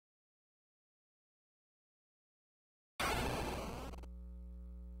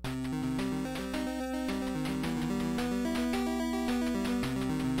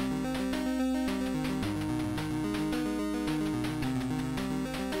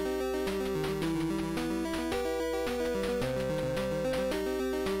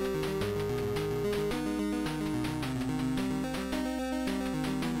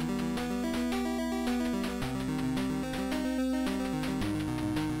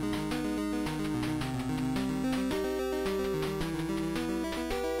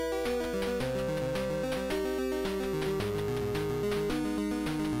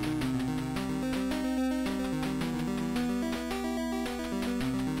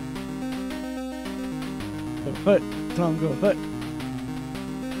Hut. Tom, go. Hut.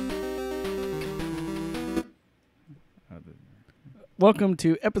 Welcome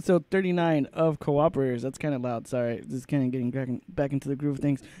to episode 39 of Cooperators. That's kind of loud. Sorry. Just kind of getting back into the groove of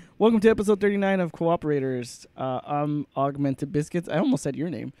things. Welcome to episode 39 of Cooperators. I'm Augmented Biscuits. I almost said your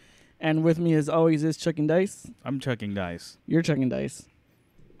name. And with me, as always, is Chucking Dice. I'm chucking dice. You're Chucking Dice.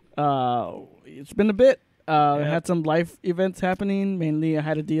 It's been a bit. I had some life events happening. Mainly, I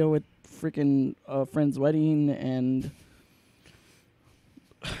had to deal with freaking friend's wedding, and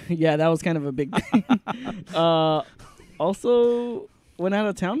yeah, that was kind of a big thing. Also, went out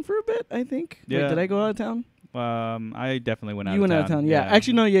of town for a bit, I think. Yeah. Wait, did I go out of town? I definitely went out of town. You went out of town, yeah.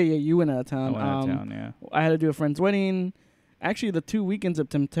 Actually, no, yeah, you went out of town. I went out of town, yeah. I had to do a friend's wedding. Actually, the 2 weekends of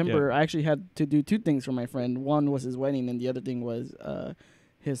September, I actually had to do two things for my friend. One was his wedding, and the other thing was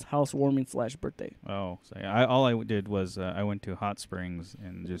his housewarming / birthday. Oh, so yeah, all I did was I went to hot springs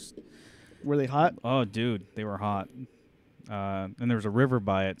and just... Were they hot? Oh, dude, they were hot. And there was a river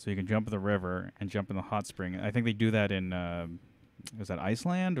by it, so you can jump in the river and jump in the hot spring. I think they do that in... was that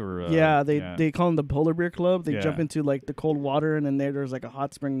Iceland or? They call them the Polar Bear Club. They jump into like the cold water, and then there's like a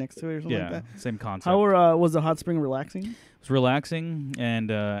hot spring next to it or something like that. Same concept. How was the hot spring relaxing? It was relaxing, and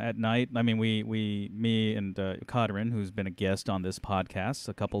at night, I mean, me and Darren, who's been a guest on this podcast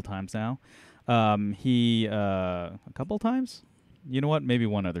a couple times now, he a couple times, you know what? Maybe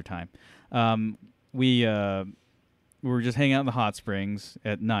one other time. We were just hanging out in the hot springs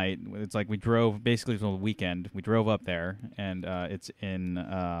at night. It's like we drove, basically it was on the weekend. We drove up there, and it's in,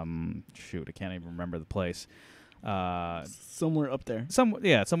 I can't even remember the place. Somewhere up there.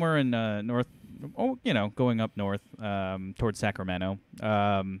 Somewhere in north, going up north towards Sacramento.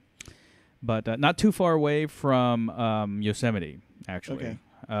 But not too far away from Yosemite, actually.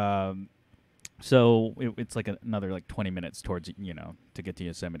 Okay. So it's like another 20 minutes towards, to get to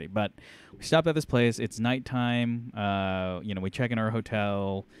Yosemite. But we stopped at this place. It's nighttime. We check in our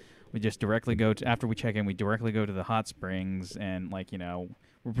hotel. We just directly go to, after we check in, we directly go to the hot springs, and we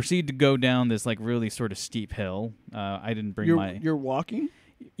proceed to go down this really sort of steep hill. I didn't bring You're walking?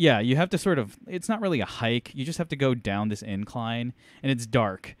 Yeah, you have to sort of, it's not really a hike. You just have to go down this incline, and it's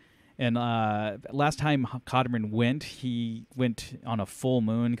dark. And last time Codman went, he went on a full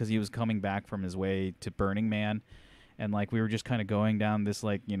moon because he was coming back from his way to Burning Man, and we were just kind of going down this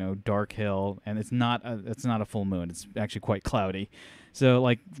dark hill, and it's not a full moon. It's actually quite cloudy, so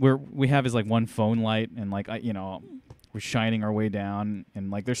we have his one phone light, and we're shining our way down,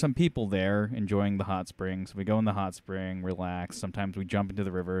 and there's some people there enjoying the hot spring. So we go in the hot spring, relax. Sometimes we jump into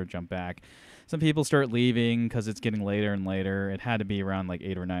the river, jump back. Some people start leaving because it's getting later and later. It had to be around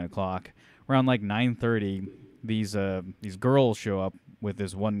 8 or 9 o'clock. Around 9:30, these girls show up with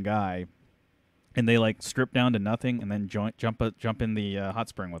this one guy, and they strip down to nothing and then jump in the hot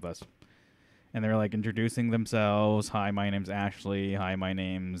spring with us. And they're introducing themselves. Hi, my name's Ashley. Hi, my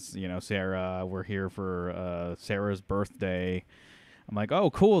name's Sarah. We're here for Sarah's birthday. I'm like, oh,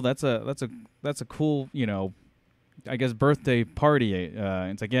 cool. That's a cool I guess birthday party.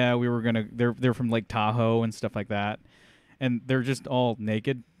 It's yeah, we were gonna. They're from Lake Tahoe and stuff like that, and they're just all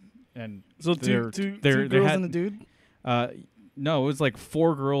naked. And so two girls and a dude. No, it was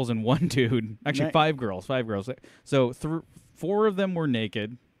 4 girls and 1 dude. Actually, 5 girls. So 4 of them were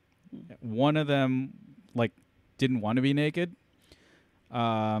naked. One of them didn't want to be naked.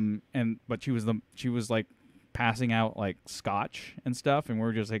 But she was passing out scotch and stuff, and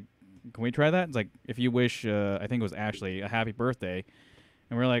we're just can we try that? It's if you wish, I think it was Ashley, a happy birthday.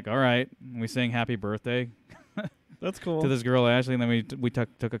 And we're all right. And we sang happy birthday. That's cool. To this girl, Ashley, and then we took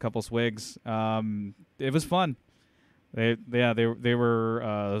a couple swigs. It was fun. They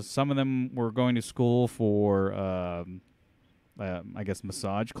were, some of them were going to school for, I guess,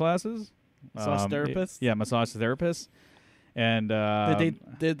 massage classes. Massage therapists? Yeah, massage therapists. And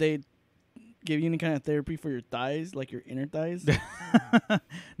did they give you any kind of therapy for your thighs, your inner thighs?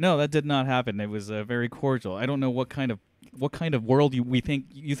 No, that did not happen. It was very cordial. I don't know what kind of world you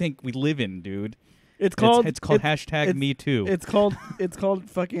think we live in, dude. It's called hashtag Me Too. It's called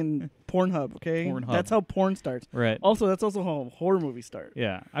fucking Pornhub. Okay, Pornhub. That's how porn starts. Right. Also, that's also how horror movies start.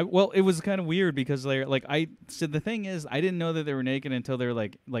 Yeah. It was kind of weird because the thing is, I didn't know that they were naked until they're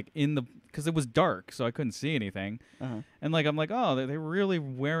in the, because it was dark, so I couldn't see anything. Uh-huh. And I'm oh, they're really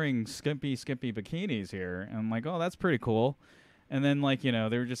wearing skimpy bikinis here, and I'm oh, that's pretty cool. And then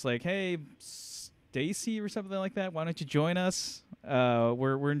they were just hey, Stacy or something like that, why don't you join us?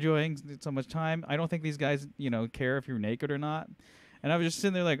 We're enjoying so much time. I don't think these guys care if you're naked or not. And I was just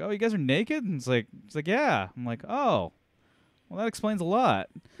sitting there oh, you guys are naked? And it's yeah. I'm oh, well, that explains a lot.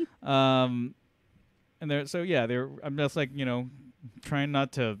 And I'm just trying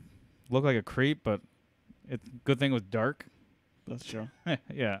not to look like a creep, but It's good thing it was dark. That's true.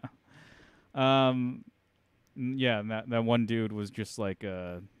 Yeah. Yeah, and that one dude was just like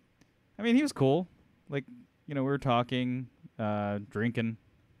I mean, he was cool. Like, we were talking, drinking,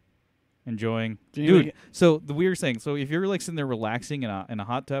 enjoying. Dude, so the weird thing, so if you're like sitting there relaxing in a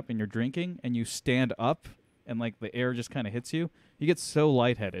hot tub and you're drinking and you stand up and like the air just kind of hits you, you get so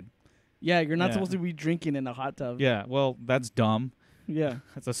lightheaded. Yeah, you're not supposed to be drinking in a hot tub. Yeah, well, that's dumb. Yeah.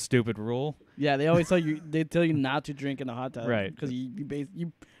 That's a stupid rule. Yeah, they always tell you not to drink in a hot tub. Right. Because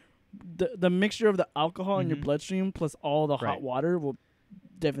the mixture of the alcohol in your bloodstream plus all the hot water will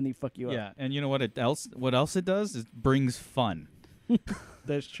definitely fuck you up. Yeah, and you know what else it does? It brings fun.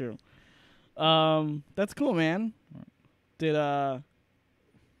 That's true. That's cool, man. Did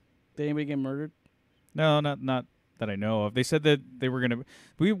anybody get murdered? No, not that I know of. They said that they were gonna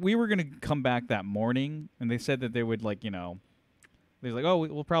we were gonna come back that morning, and they said that they would like they're like, oh,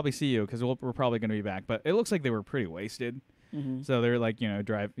 we'll probably see you because we're probably gonna be back. But it looks like they were pretty wasted. Mm-hmm. So they're like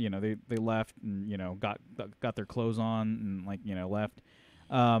drive they left and got their clothes on and like left.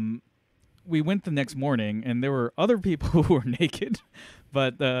 We went the next morning and there were other people who were naked,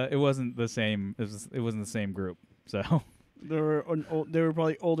 but it wasn't the same. It wasn't the same group. So they were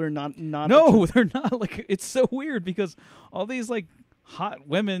probably older. Not. No, they're not. Like it's so weird because all these like hot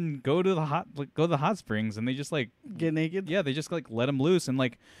women go to the hot springs and they just like get naked. Yeah, they just like let them loose and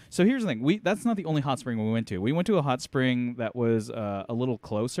like. So here's the thing. That's not the only hot spring we went to. We went to a hot spring that was a little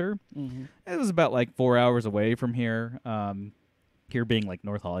closer. Mm-hmm. It was about like 4 hours away from here. Here being like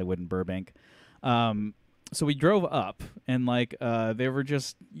North Hollywood and Burbank. So we drove up and like they were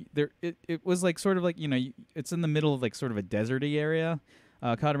just there. It was like sort of like it's in the middle of like sort of a deserty area.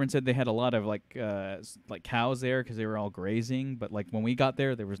 Cotterman said they had a lot of like cows there because they were all grazing. But like when we got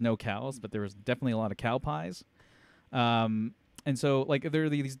there was no cows, but there was definitely a lot of cow pies. And so like there are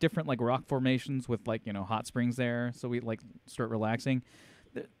these different like rock formations with like hot springs there. So we like start relaxing.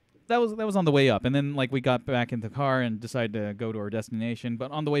 That was on the way up, and then like we got back in the car and decided to go to our destination.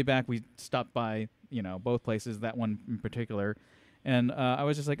 But on the way back, we stopped by both places, that one in particular, and I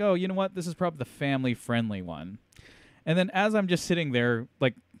was just like, oh, you know what? This is probably the family-friendly one. And then as I'm just sitting there,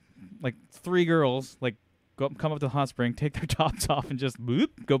 like 3 girls like come up to the hot spring, take their tops off, and just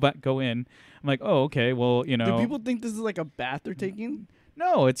go in. I'm like, oh, okay, well, Do people think this is like a bath they're taking?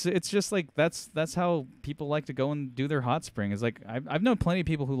 No, it's just like that's how people like to go and do their hot spring. Is like I've known plenty of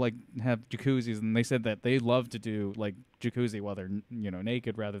people who like have jacuzzis, and they said that they love to do like jacuzzi while they're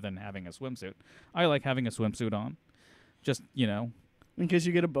naked rather than having a swimsuit. I like having a swimsuit on, just in case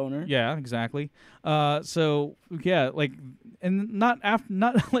you get a boner. Yeah, exactly. So yeah, like, and not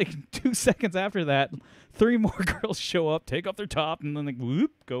like 2 seconds after that, 3 more girls show up, take off their top, and then like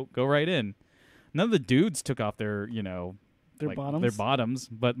whoop, go right in. None of the dudes took off their their bottoms,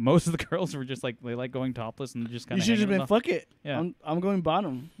 but most of the girls were just like they like going topless and just kind of. You should have been fuck it. Yeah, I'm going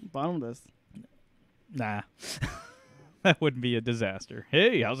bottomless. Nah, that wouldn't be a disaster.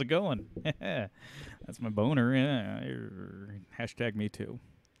 Hey, how's it going? That's my boner. Yeah, hashtag me too.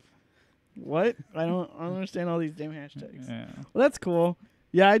 What? I don't understand all these damn hashtags. Yeah. Well, that's cool.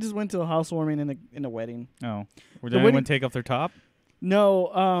 Yeah, I just went to a housewarming in a wedding. Oh, did anyone take off their top?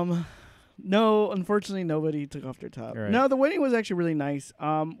 No. No, unfortunately, nobody took off their top. Right. No, the wedding was actually really nice.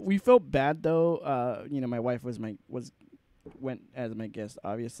 We felt bad though. My wife went as my guest,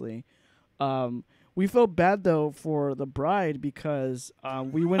 obviously. We felt bad though for the bride because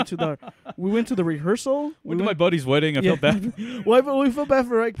we went to the rehearsal. Went to my buddy's wedding. I felt bad. Well, we felt bad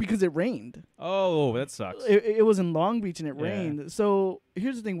for because it rained. Oh, that sucks. It was in Long Beach and it rained. So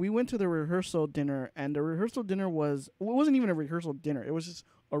here's the thing: we went to the rehearsal dinner, and the rehearsal dinner it wasn't even a rehearsal dinner. It was just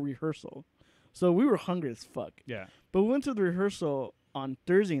a rehearsal. So we were hungry as fuck. Yeah. But we went to the rehearsal on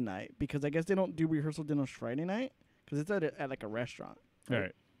Thursday night because I guess they don't do rehearsal dinners Friday night because it's at like a restaurant.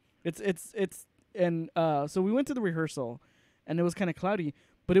 Right. So we went to the rehearsal, and it was kind of cloudy,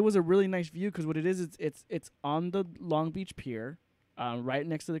 but it was a really nice view because what it is, it's on the Long Beach Pier, right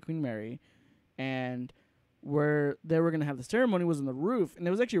next to the Queen Mary, and where they were gonna have the ceremony was on the roof, and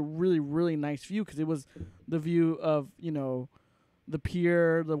it was actually a really really nice view because it was the view of the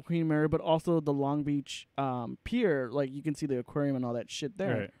pier, the Queen Mary, but also the Long Beach pier. Like you can see the aquarium and all that shit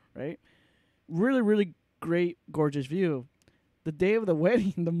there, right? Really really great gorgeous view. The day of the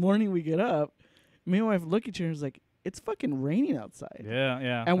wedding, the morning we get up, me and my wife look at each other and was like, it's fucking raining outside.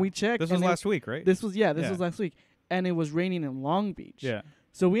 Yeah. And we checked. This was last week, right? This was last week. And it was raining in Long Beach. Yeah.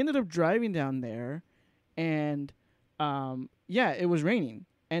 So we ended up driving down there, and it was raining.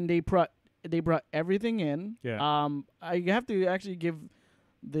 And they brought everything in. Yeah. I have to actually give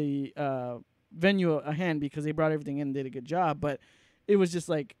the venue a hand because they brought everything in and did a good job. But it was just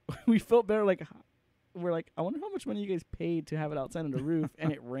like we felt better. Like we're like, I wonder how much money you guys paid to have it outside on the roof,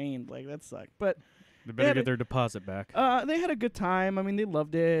 and it rained. Like that sucked. But They better get their deposit back. they had a good time. I mean, they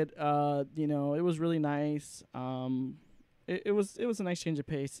loved it. You know, it was really nice. It was a nice change of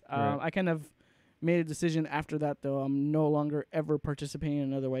pace. Right. I kind of made a decision after that, though. I'm no longer ever participating in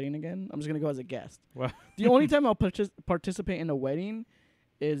another wedding again. I'm just gonna go as a guest. Wow. The only time I'll participate in a wedding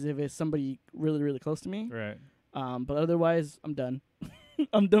is if it's somebody really, really close to me. Right. But otherwise, I'm done.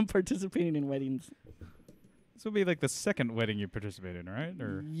 I'm done participating in weddings. This will be like the second wedding you participated in, right?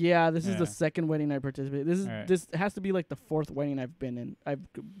 Or yeah, this is the second wedding I participated. This has to be like the fourth wedding I've been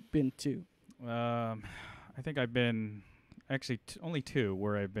to. I think I've been actually only two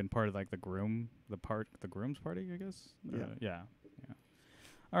where I've been part of like the groom's party, I guess. Yeah.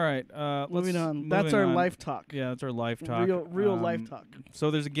 All right. Moving on. That's our life talk. Yeah, that's our life talk. Real life talk.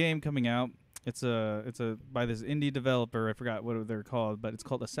 So there's a game coming out. It's a by this indie developer. I forgot what they're called, but it's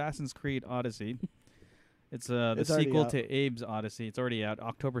called Assassin's Creed Odyssey. It's the sequel to Abe's Odyssey. It's already out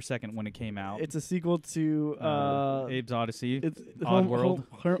October 2nd when it came out. It's a sequel to Abe's Odyssey. It's Oddworld.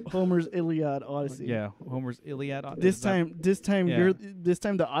 Homer's Iliad Odyssey. Yeah, Homer's Iliad Odyssey. This time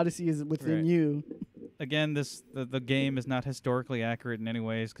the Odyssey is within you. Again, the game is not historically accurate in any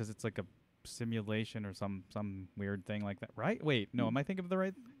ways because it's like a simulation or some weird thing like that. Right? Wait, no, am I thinking of the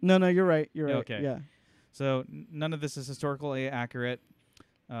right? No, you're right. You're right. Okay. Yeah. So none of this is historically accurate.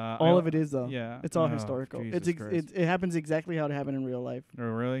 All of it is though. Yeah, it's all historical. It happens exactly how it happened in real life. Oh,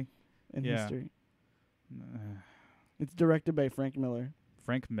 really? In history. It's directed by Frank Miller.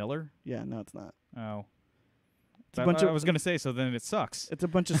 Frank Miller? Yeah, no, it's not. Oh, I was gonna say. So then it sucks. It's a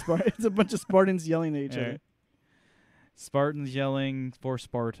bunch of it's a bunch of Spartans yelling at each other. Spartans yelling for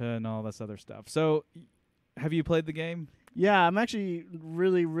Sparta and all this other stuff. So, have you played the game? Yeah, I'm actually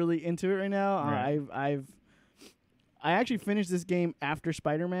really, really into it right now. Right. I actually finished this game after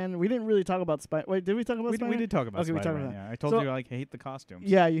Spider-Man. We didn't really talk about Spider. Wait, did we talk about Spider-Man? We did talk about Spider-Man. We talked about I told you I hate the costumes.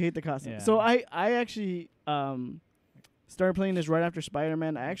 Yeah, you hate the costumes. Yeah. So I actually started playing this right after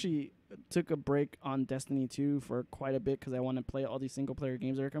Spider-Man. I actually took a break on Destiny 2 for quite a bit because I want to play all these single-player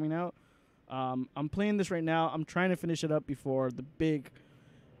games that are coming out. I'm playing this right now. I'm trying to finish it up before the big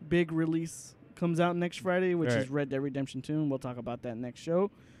release comes out next Friday, which is Red Dead Redemption 2, and we'll talk about that next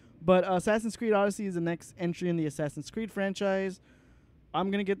show. But Assassin's Creed Odyssey is the next entry in the Assassin's Creed franchise. I'm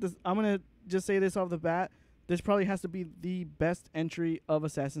going to just say this off the bat. This probably has to be the best entry of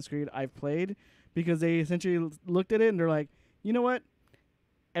Assassin's Creed I've played because they essentially looked at it and they're like, you know what?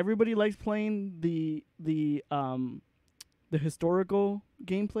 Everybody likes playing the historical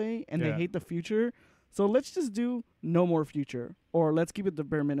gameplay and they hate the future. So let's just do no more future, or let's keep it the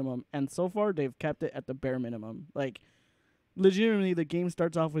bare minimum. And so far they've kept it at the bare minimum. Like legitimately the game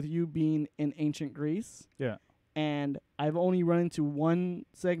starts off with you being in ancient Greece. Yeah. And I've only run into one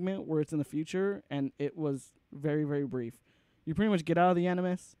segment where it's in the future, and it was very, very brief. You pretty much get out of the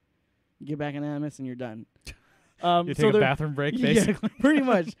Animus, you get back in Animus, and you're done. You take a bathroom break, basically. Yeah, pretty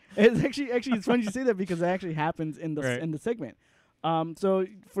much. It's actually it's funny you say that because it actually happens in the in the segment. So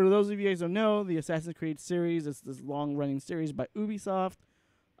for those of you guys who don't know, the Assassin's Creed series is this long-running series by Ubisoft.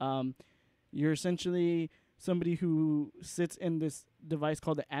 You're essentially somebody who sits in this device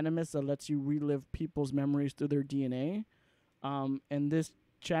called the Animus that lets you relive people's memories through their DNA. And this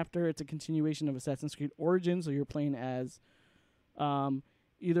chapter, it's a continuation of Assassin's Creed Origins, so you're playing as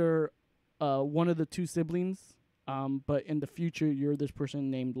either one of the two siblings, but in the future, you're this person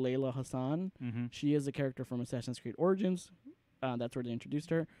named Layla Hassan. Mm-hmm. She is a character from Assassin's Creed Origins. That's where they introduced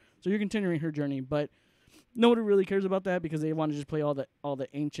her. So you're continuing her journey, but nobody really cares about that because they want to just play all the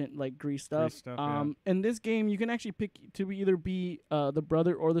ancient like Greece stuff. In this game, you can actually pick to either be the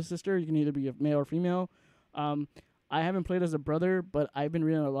brother or the sister. You can either be a male or female. I haven't played as a brother, but I've been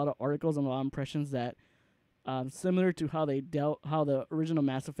reading a lot of articles and a lot of impressions that similar to how the original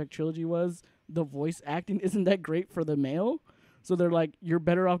Mass Effect trilogy was, the voice acting isn't that great for the male. So they're like, you're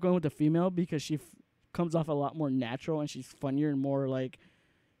better off going with the female because she comes off a lot more natural and she's funnier and more like,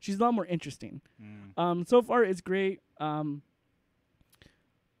 she's a lot more interesting. So far, it's great.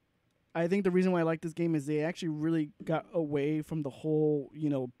 I think the reason why I like this game is they actually really got away from the whole,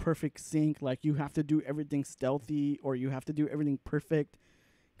 perfect sync. Like, you have to do everything stealthy or you have to do everything perfect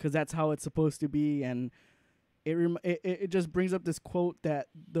because that's how it's supposed to be. And it just brings up this quote that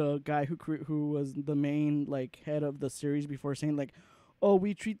the guy who was the main, head of the series before saying, oh,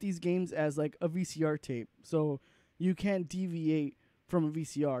 we treat these games as, a VCR tape. So you can't deviate from a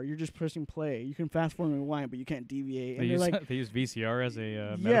VCR. You're just pressing play. You can fast forward and rewind, but you can't deviate. They use VCR as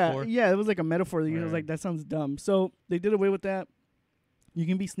a metaphor? Yeah, it was like a metaphor. It was like, that sounds dumb. So they did away with that. You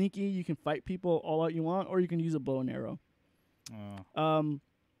can be sneaky. You can fight people all out you want, or you can use a bow and arrow.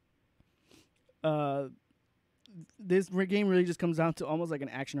 this game really just comes down to almost like an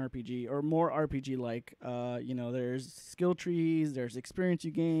action RPG or more RPG like. There's skill trees, there's experience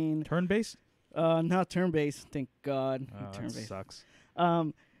you gain. Turn-based? Not turn-based, thank God. Oh, that Turn-based. sucks.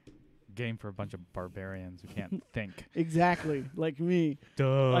 Um, Game for a bunch of barbarians who can't think. exactly, like me.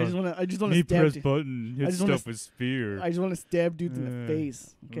 Duh. I just want to stab press button, hit stuff with spear. I just want to stab dudes in the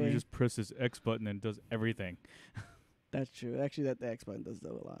face. Okay, You just press this X button and it does everything. that's true. Actually, the X button does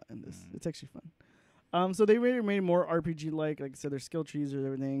that a lot, and it's actually fun. So they really made more RPG like I said, there's skill trees or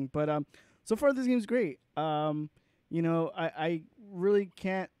everything. But so far this game's great. I really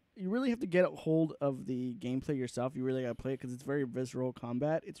can't. You really have to get a hold of the gameplay yourself. You really got to play it because it's very visceral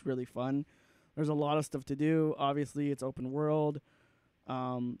combat. It's really fun. There's a lot of stuff to do. Obviously, it's open world.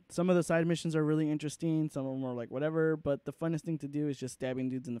 Some of the side missions are really interesting. Some of them are like whatever. But the funnest thing to do is just stabbing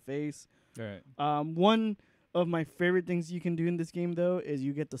dudes in the face. Right. One of my favorite things you can do in this game, though, is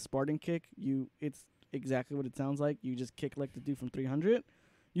you get the Spartan kick. It's exactly what it sounds like. You just kick like the dude from 300.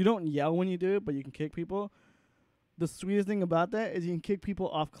 You don't yell when you do it, but you can kick people. The sweetest thing about that is you can kick people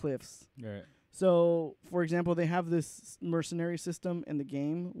off cliffs. Right. So, for example, they have this mercenary system in the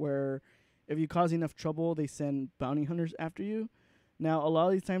game where if you cause enough trouble, they send bounty hunters after you. Now, a lot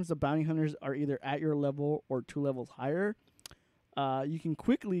of these times, the bounty hunters are either at your level or 2 levels higher. You can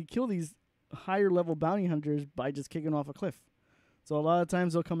quickly kill these higher level bounty hunters by just kicking off a cliff. So, a lot of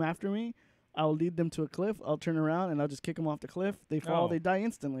times they'll come after me. I'll lead them to a cliff. I'll turn around and I'll just kick them off the cliff. They fall. They die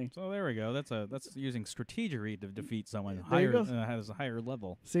instantly. So there we go. That's using strategery to defeat someone there has a higher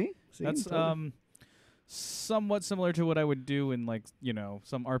level. See? That's somewhat similar to what I would do in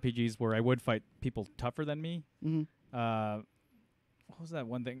some RPGs where I would fight people tougher than me. Mm-hmm. What was that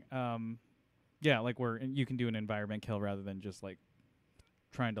one thing? Like where you can do an environment kill rather than just like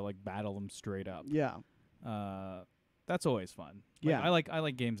trying to like battle them straight up. Yeah. That's always fun. Yeah, I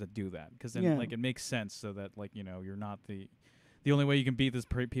like games that do that because then it makes sense so that you're not the only way you can beat this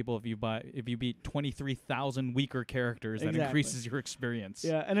people if you beat 23,000 weaker characters that increases your experience.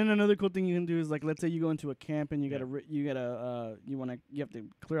 Yeah, and then another cool thing you can do is like let's say you go into a camp and you have to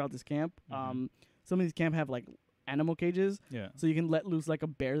clear out this camp. Mm-hmm. Some of these camp have like animal cages. Yeah. So you can let loose like a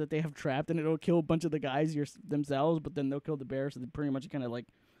bear that they have trapped and it'll kill a bunch of the guys themselves, but then they'll kill the bear, so they pretty much kind of like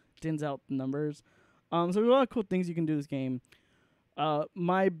thins out the numbers. So there's a lot of cool things you can do this game.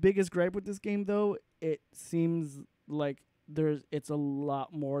 My biggest gripe with this game, though, it seems like it's a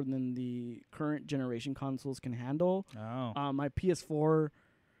lot more than the current generation consoles can handle. Oh. My PS4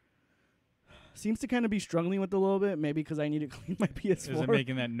 seems to kind of be struggling with it a little bit, maybe because I need to clean my PS4. Is it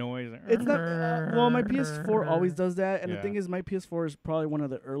making that noise? It's not. Well, my PS4 always does that, and Yeah. the thing is, my PS4 is probably one of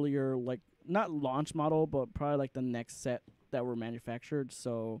the earlier, like not launch model, but probably like the next set that were manufactured.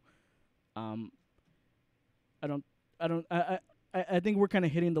 So, I think we're kind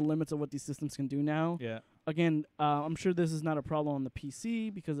of hitting the limits of what these systems can do now. Yeah. Again, I'm sure this is not a problem on the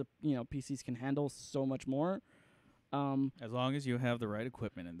PC because PCs can handle so much more. As long as you have the right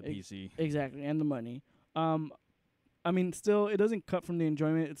equipment in the PC. Exactly, and the money. Still, it doesn't cut from the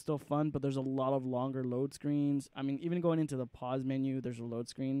enjoyment. It's still fun, but there's a lot of longer load screens. I mean, even going into the pause menu, there's a load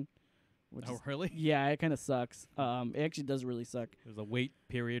screen. Really? Yeah, it kind of sucks. It actually does really suck. There's a wait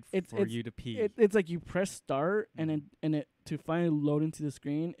period for you to pee. It's like you press start, and it to finally load into the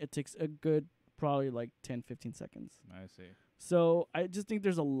screen, it takes a good probably like 10, 15 seconds. I see. So I just think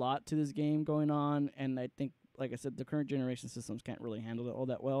there's a lot to this game going on, and I think, like I said, the current generation systems can't really handle it all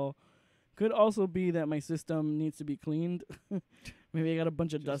that well. Could also be that my system needs to be cleaned. Maybe I got a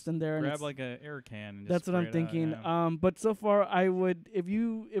bunch of dust in there. Grab like an air can. And that's just what I'm thinking. But so far, I would if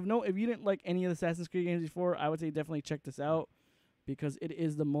you didn't like any of the Assassin's Creed games before, I would say definitely check this out because it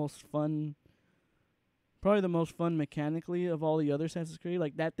is the most fun. Probably the most fun mechanically of all the other Assassin's Creed.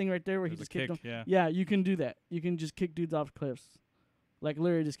 Like that thing right there where he just kicked them. Yeah, you can do that. You can just kick dudes off cliffs. Like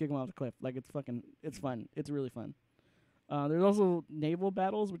literally just kick them off the cliff. Like it's fun. It's really fun. There's also naval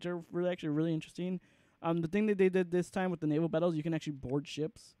battles, which are actually really interesting. The thing that they did this time with the naval battles, you can actually board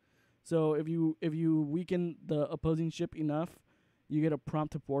ships. So if you weaken the opposing ship enough, you get a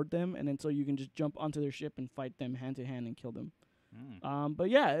prompt to board them, and then so you can just jump onto their ship and fight them hand to hand and kill them. But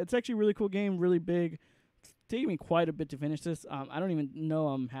yeah, it's actually a really cool game, really big. It's taking me quite a bit to finish this. I don't even know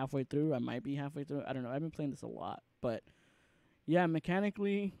I'm halfway through. I might be halfway through. I don't know. I've been playing this a lot, but yeah,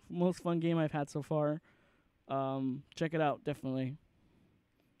 mechanically, most fun game I've had so far. Check it out, definitely.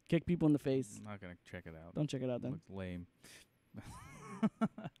 Kick people in the face. I'm not gonna check it out. Don't check it out then. Looks lame.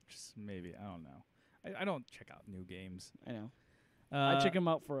 Just maybe. I don't know. I don't check out new games. I know. I check them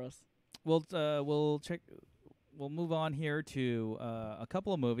out for us. We'll move on here to a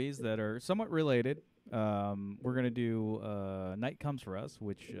couple of movies that are somewhat related. we're gonna do Night Comes for Us,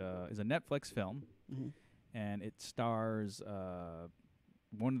 which is a Netflix film, and it stars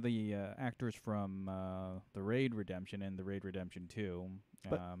one of the actors from The Raid Redemption and The Raid Redemption 2.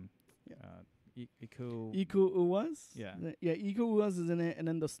 Iko Uwais? Yeah. Yeah, Iko Uwais is in it, and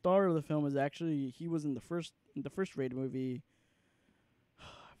then the star of the film is actually, he was in the first Raid movie. I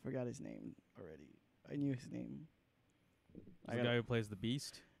forgot his name already. I knew his name. The guy who plays the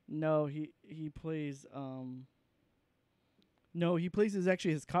Beast? No, he plays no, he plays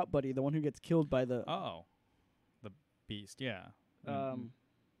actually his cop buddy, the one who gets killed by the the Beast, yeah.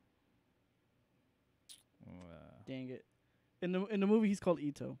 Dang it. In the movie he's called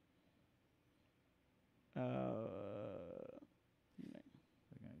Ito.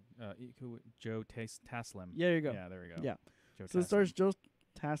 Joe Taslim. Yeah, there you go. Yeah, there we go. Yeah. Joe so it stars Joe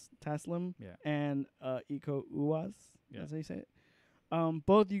Taslim and Iko Uwais. Yeah. That's how you say it.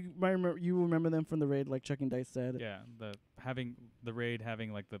 Both you might remember them from The Raid, like Chuck and Dice said. Yeah, the Raid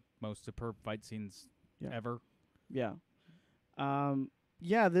having like the most superb fight scenes ever. Yeah.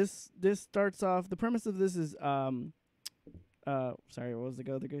 This starts off. The premise of this is sorry, what was the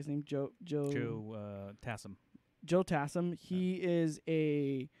guy's name? Joe Taslim. Joe Taslim. He is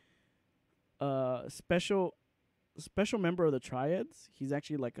a special member of the Triads. He's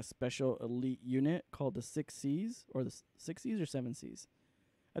actually like a special elite unit called the 6 Cs, or the 6 Cs or 7 Cs.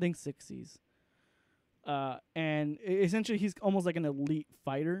 I think 6 Cs. And essentially he's almost like an elite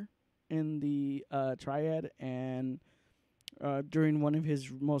fighter in the Triad, and during one of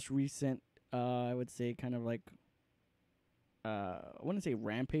his most recent I would say kind of like I wouldn't say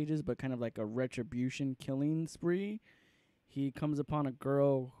rampages, but kind of like a retribution killing spree, he comes upon a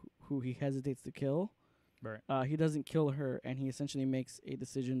girl who he hesitates to kill. Right. He doesn't kill her, and he essentially makes a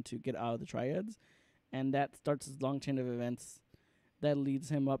decision to get out of the Triads, and that starts his long chain of events that leads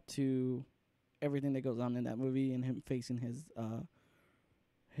him up to everything that goes on in that movie, and him facing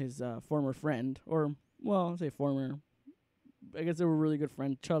his former friend, or well, I'll say former. I guess they were really good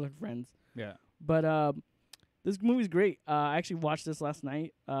friends, childhood friends. Yeah. But this movie's great. I actually watched this last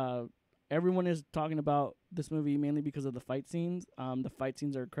night. Everyone is talking about this movie mainly because of the fight scenes. The fight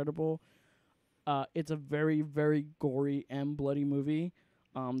scenes are incredible. It's a very, very gory and bloody movie.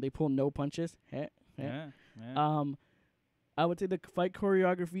 They pull no punches. Yeah. I would say the fight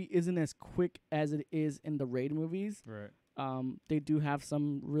choreography isn't as quick as it is in the Raid movies. Right. They do have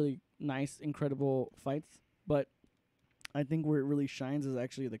some really nice, incredible fights, but I think where it really shines is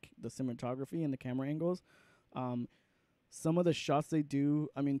actually the cinematography and the camera angles. Some of the shots they do,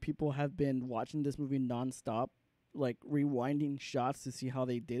 I mean, people have been watching this movie nonstop, like rewinding shots to see how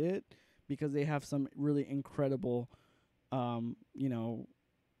they did it, because they have some really incredible,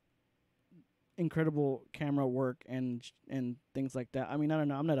 incredible camera work and things like that. I mean, I don't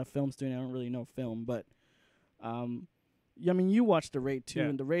know. I'm not a film student. I don't really know film, but I mean, you watched The Raid too,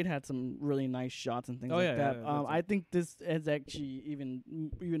 and The Raid had some really nice shots and things like that. I think this is actually even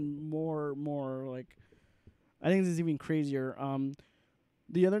more like, I think this is even crazier.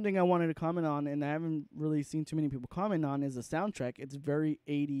 The other thing I wanted to comment on, and I haven't really seen too many people comment on, is the soundtrack. It's very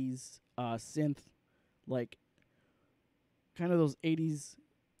 80s synth, like kind of those 80s.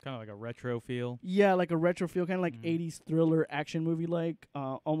 Kind of like a retro feel. Yeah, like a retro feel, kind of like 80s thriller action movie, like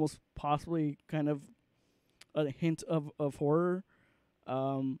almost possibly kind of a hint of horror.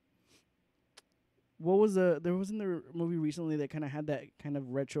 What was there wasn't there a movie recently that kind of had that kind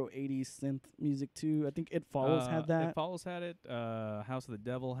of retro 80s synth music too? I think It Follows had that. It Follows had it. House of the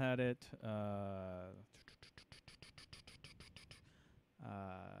Devil had it.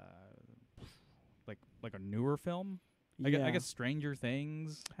 Like a newer film. Yeah. I guess Stranger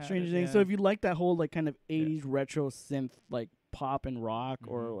Things. Stranger Things. So if you like that whole like kind of 80s retro synth, like pop and rock,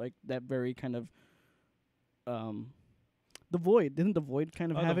 or like that very kind of The Void. Didn't The Void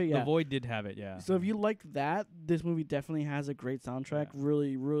kind of have it? Yeah. The Void did have it, yeah. So if you like that, this movie definitely has a great soundtrack. Yeah.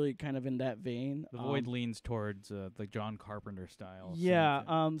 Really, really kind of in that vein. The Void leans towards the John Carpenter style.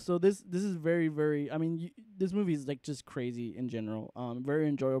 Yeah. So this is very, very. I mean, this movie is like just crazy in general. Very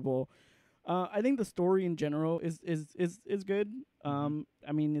enjoyable. I think the story in general is good.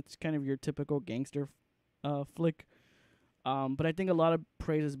 I mean, it's kind of your typical gangster flick. But I think a lot of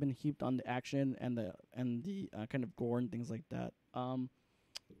praise has been heaped on the action and the kind of gore and things like that.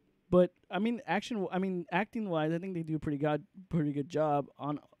 But I mean, acting wise, I think they do a pretty good job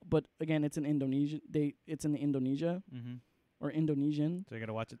on. But again, it's in Indonesia. It's in Indonesia or Indonesian. So you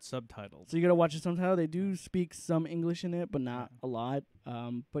gotta watch it subtitled. So you gotta watch it subtitled. They do speak some English in it, but not a lot.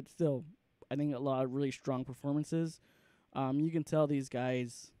 But still, I think a lot of really strong performances. You can tell these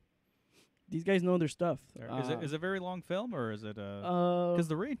guys know their stuff. Is it a very long film, or is it because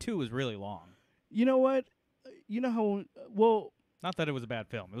The Raid 2 is really long? You know what? You know how well. Not that it was a bad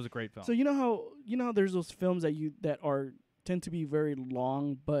film. It was a great film. So you know how there's those films that are tend to be very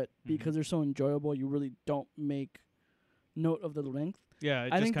long, but because they're so enjoyable, you really don't make note of the length. Yeah,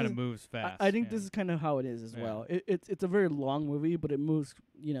 it I just think kind of this- moves fast. I think this is kind of how it is as Yeah. well. It's a very long movie, but it moves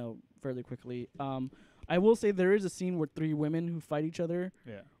fairly quickly. I will say there is a scene where three women who fight each other,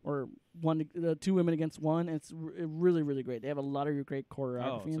 Yeah. or two women against one. And it's really really great. They have a lot of great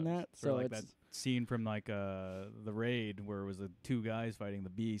choreography in that. Sort So of like it's that scene from like the Raid where it was the two guys fighting the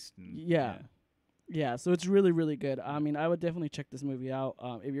beast. And, yeah. So it's really really good. I mean, I would definitely check this movie out.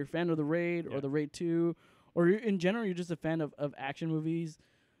 If you're a fan of the Raid or the Raid 2, or in general you're just a fan of action movies.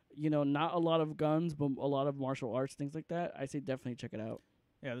 Not a lot of guns, but a lot of martial arts, things like that. I say definitely check it out.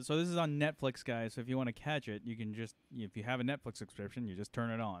 Yeah, so this is on Netflix, guys. So if you want to catch it, you can just, if you have a Netflix subscription, you just turn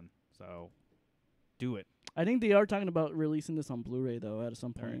it on. So do it. I think they are talking about releasing this on Blu-ray though at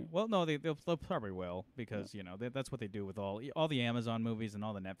some point. Well, no, they'll probably will because that's what they do with all the Amazon movies and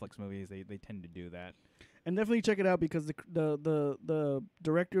all the Netflix movies. They tend to do that. And definitely check it out because the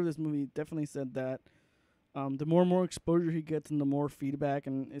director of this movie definitely said that the more and more exposure he gets and the more feedback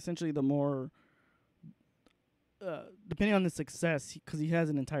and essentially the more depending on the success, because he has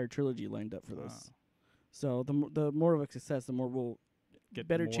an entire trilogy lined up for this. Wow. So the more of a success, the more we'll Get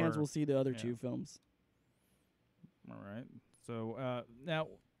better more, chance we'll see the other two films. All right. So now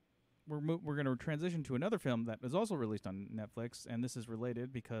we're going to transition to another film that is also released on Netflix, and this is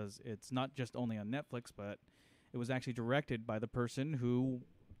related because it's not just only on Netflix, but it was actually directed by the person who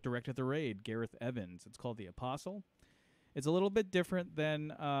directed The Raid, Gareth Evans. It's called The Apostle. It's a little bit different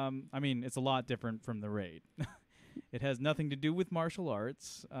than, it's a lot different from The Raid. It has nothing to do with martial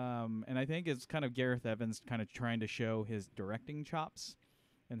arts, and I think it's kind of Gareth Evans kind of trying to show his directing chops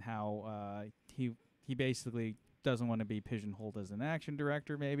and how he basically doesn't want to be pigeonholed as an action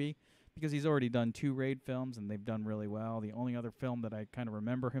director, maybe, because he's already done 2 Raid films, and they've done really well. The only other film that I kind of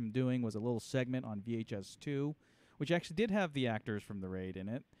remember him doing was a little segment on VHS 2, which actually did have the actors from The Raid in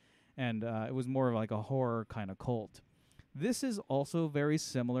it, and it was more of like a horror kind of cult. This is also very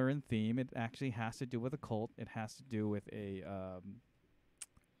similar in theme. It actually has to do with a cult. It has to do with a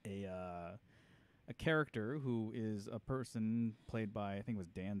character who is a person played by, I think it was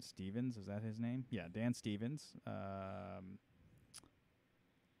Dan Stevens. Is that his name? Yeah, Dan Stevens,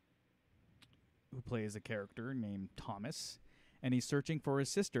 who plays a character named Thomas. And he's searching for his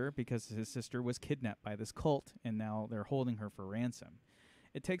sister because his sister was kidnapped by this cult, and now they're holding her for ransom.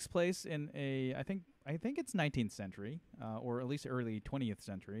 It takes place in I think it's 19th century, or at least early 20th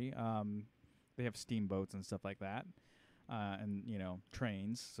century. They have steamboats and stuff like that, and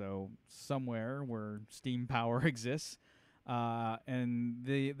trains. So somewhere where steam power exists, and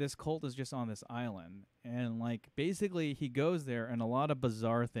this cult is just on this island, and like basically he goes there, and a lot of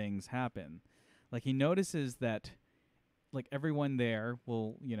bizarre things happen. Like he notices that, like everyone there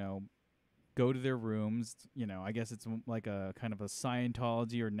will go to their rooms. I guess it's like a kind of a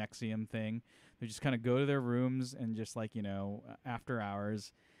Scientology or Nexium thing. They just kind of go to their rooms and just like, after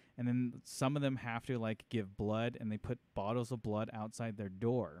hours. And then some of them have to like give blood, and they put bottles of blood outside their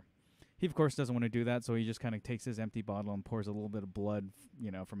door. He, of course, doesn't want to do that. So he just kind of takes his empty bottle and pours a little bit of blood,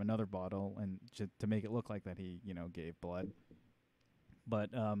 from another bottle, and to make it look like that he, gave blood. But,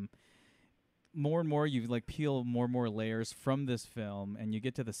 more and more you like peel more and more layers from this film, and you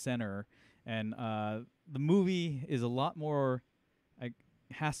get to the center, and the movie is a lot more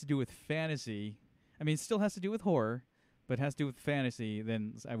has to do with fantasy. I mean, it still has to do with horror, but has to do with fantasy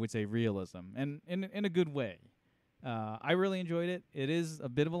than I would say realism, and in a good way. I really enjoyed it. It is a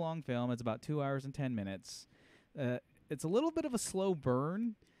bit of a long film. It's about 2 hours and 10 minutes. It's a little bit of a slow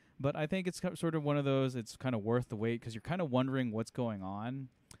burn, but I think it's sort of one of those, it's kind of worth the wait because you're kind of wondering what's going on.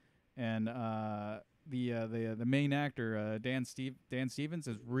 And the main actor, Dan Stevens,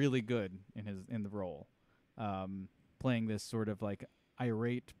 is really good in the role, playing this sort of like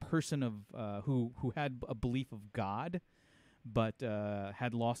irate person of who had a belief of God, but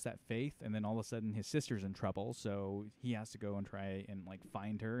had lost that faith, and then all of a sudden his sister's in trouble, so he has to go and try and like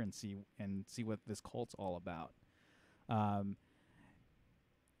find her and see what this cult's all about,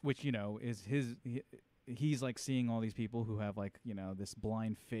 which is he's like seeing all these people who have like this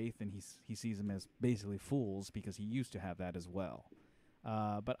blind faith, and he sees them as basically fools because he used to have that as well.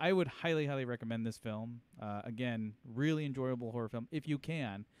 But I would highly recommend this film. Again, really enjoyable horror film if you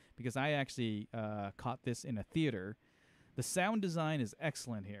can, because I actually caught this in a theater. The sound design is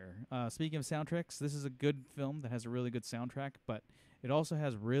excellent here. Speaking of soundtracks, this is a good film that has a really good soundtrack, but it also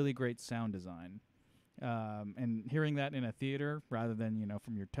has really great sound design. And hearing that in a theater rather than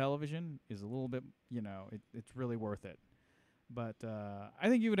from your television is a little bit it's really worth it. But I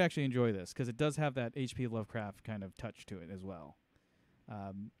think you would actually enjoy this because it does have that H.P. Lovecraft kind of touch to it as well.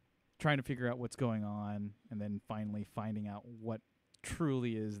 Trying to figure out what's going on and then finally finding out what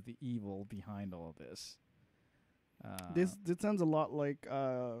truly is the evil behind all of this. This sounds a lot like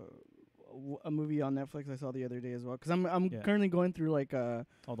a movie on Netflix I saw the other day as well. Because I'm currently going through like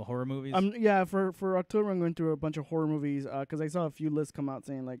all the horror movies. For October I'm going through a bunch of horror movies because I saw a few lists come out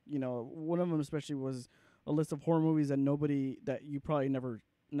saying like one of them especially was a list of horror movies that you probably never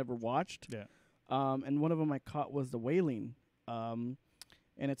watched. Yeah. And one of them I caught was The Wailing. And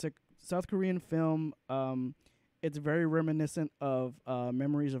it's a South Korean film. It's very reminiscent of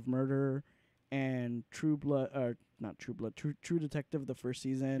Memories of Murder and True Detective, the first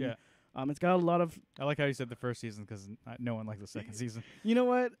season. Yeah. It's got a lot of... I like how you said the first season because no one likes the second season. You know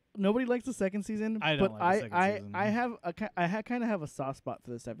what? Nobody likes the second season. I don't like the second season. I kind of have a soft spot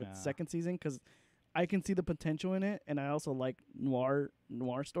for the second season because I can see the potential in it, and I also like noir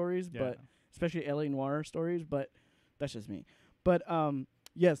stories, but especially LA noir stories. But that's just me. But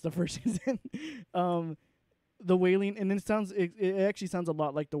yes, the first season, The Wailing, and it actually sounds a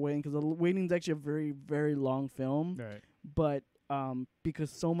lot like The Wailing because The Wailing is actually a very very long film. Right. But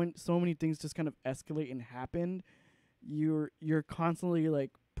because so many things just kind of escalate and happen, you're constantly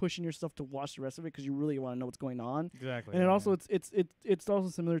like pushing yourself to watch the rest of it because you really want to know what's going on. Exactly. And it's also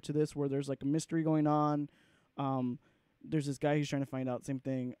similar to this where there's like a mystery going on. There's this guy who's trying to find out, same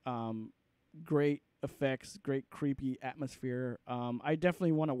thing. Great effects, great creepy atmosphere. I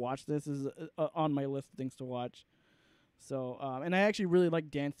definitely want to watch this. This is on my list of things to watch. So and I actually really like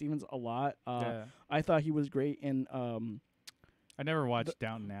Dan Stevens a lot. I thought he was great in I never watched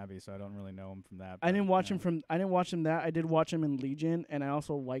Downton Abbey, so I don't really know him from that. I didn't watch him that. I did watch him in Legion, and I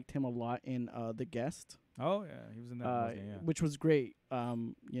also liked him a lot in The Guest. Oh yeah, he was in that movie, which was great.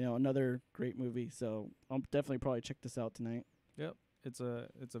 Another great movie. So I'll definitely probably check this out tonight. Yep. It's a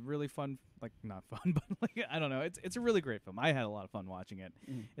really fun, like not fun, but like I don't know. It's a really great film. I had a lot of fun watching it.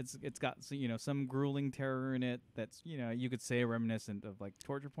 It's got some grueling terror in it that's you could say reminiscent of like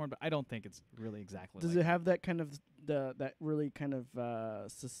torture porn, but I don't think it's really exactly. Does it have that kind of that really kind of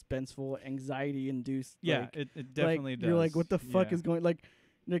suspenseful, anxiety induced? Yeah, it definitely does. You're like, what the fuck is going like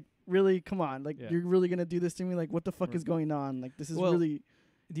really? Come on, you're really gonna do this to me? Like, what the fuck is going on? Like, this is really.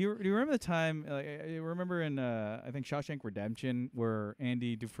 Do you remember the time? I remember in I think Shawshank Redemption where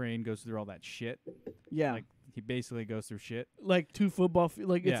Andy Dufresne goes through all that shit. Yeah, like he basically goes through shit. Like 2 football,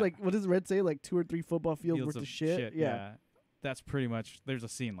 it's like what does Red say? Like 2 or 3 football fields worth of shit. Yeah, that's pretty much. There's a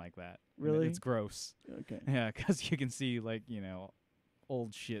scene like that. Really, it's gross. Okay. Yeah, because you can see like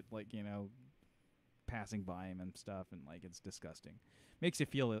old shit like passing by him and stuff, and like it's disgusting. Makes you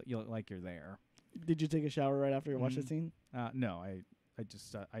feel like you're there. Did you take a shower right after you watched the scene? No, I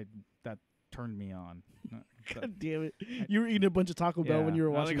just that turned me on. God damn it! You were eating a bunch of Taco Bell when you were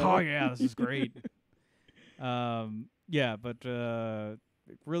watching. Like, oh yeah, this is great. But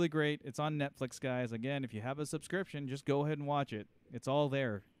really great. It's on Netflix, guys. Again, if you have a subscription, just go ahead and watch it. It's all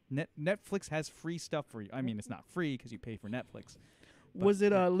there. Netflix has free stuff for you. I mean, it's not free because you pay for Netflix. Was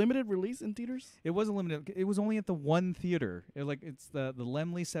it a limited release in theaters? It wasn't limited. It was only at the one theater. It's the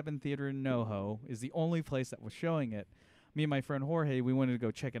Lemley 7 Theater in NoHo is the only place that was showing it. Me and my friend Jorge, we wanted to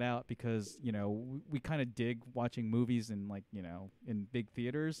go check it out because we kind of dig watching movies in in big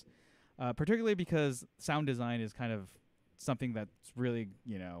theaters, particularly because sound design is kind of something that's really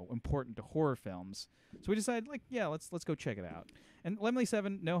important to horror films. So we decided let's go check it out. And Lemley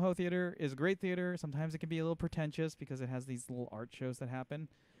 7 NoHo Theater is a great theater. Sometimes it can be a little pretentious because it has these little art shows that happen.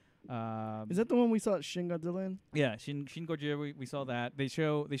 Is that the one we saw at Shin Godzilla in? Yeah, Shin Godzilla, we saw that. They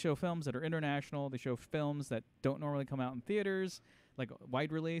show films that are international. They show films that don't normally come out in theaters, like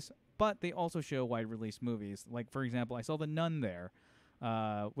wide release, but they also show wide release movies. Like, for example, I saw The Nun there,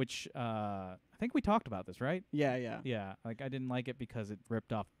 which I think we talked about this, right? Yeah. Yeah, like I didn't like it because it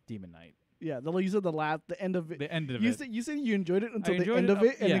ripped off Demon Knight. Yeah, you said the end of it. The end of you it. You said you enjoyed it until the end of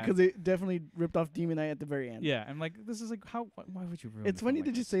it, and because it definitely ripped off Demon Knight at the very end. Yeah, and like this is like why would you ruin? It's funny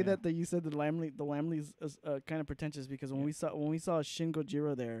that you say that you said the Lamley's is kind of pretentious because when we saw Shin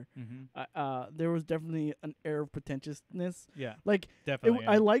Gojira there, there was definitely an air of pretentiousness. Yeah, like definitely.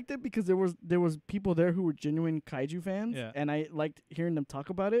 I liked it because there was people there who were genuine kaiju fans, and I liked hearing them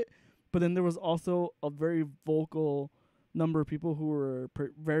talk about it. But then there was also a very vocal number of people who were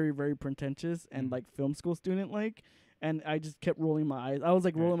very, very pretentious and like film school student and I just kept rolling my eyes. I was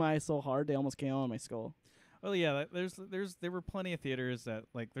like rolling my eyes so hard they almost came out of my skull. Well, yeah, there were plenty of theaters that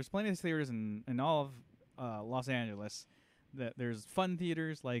there's plenty of theaters in all of Los Angeles. That there's fun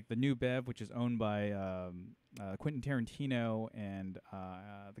theaters like the New Bev, which is owned by Quentin Tarantino and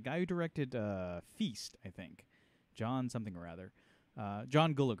the guy who directed Feast, I think. John something or other.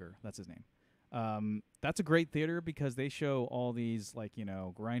 John Gulager, that's his name. That's a great theater because they show all these like,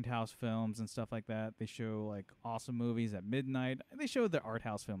 grindhouse films and stuff like that. They show like awesome movies at midnight. They show the art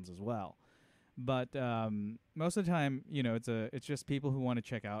house films as well. But most of the time, it's just people who want to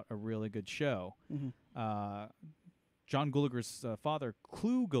check out a really good show. Mm-hmm. John Gulager's father,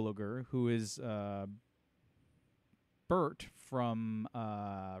 Clu Gulager, who is Bert from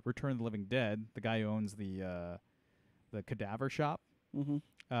Return of the Living Dead, the guy who owns the cadaver shop.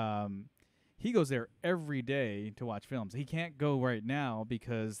 Mm-hmm. He goes there every day to watch films. He can't go right now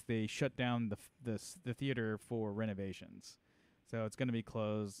because they shut down the theater for renovations, so it's going to be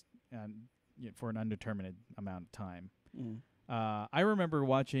closed for an undetermined amount of time. Mm. I remember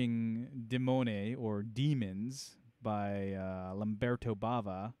watching Demone or Demons by Lamberto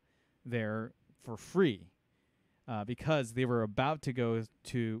Bava there for free because they were about to go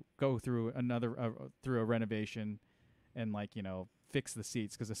through through a renovation and fix the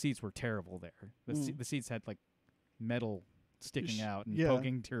seats because the seats were terrible there. The seats had like metal sticking out and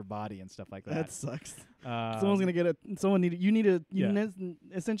poking to your body and stuff like that. That sucks. Someone's gonna get you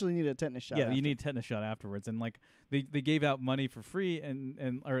essentially need a tetanus shot. Yeah, you need a tetanus shot afterwards. And like they gave out money for free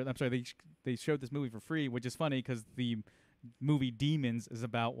they showed this movie for free, which is funny because the movie Demons is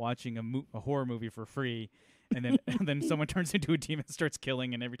about watching a horror movie for free, and then and then someone turns into a demon, starts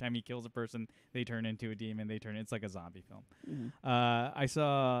killing, and every time he kills a person, they turn into a demon. It's like a zombie film. Mm-hmm. I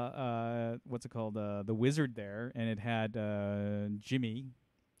saw what's it called, The Wizard there, and it had Jimmy,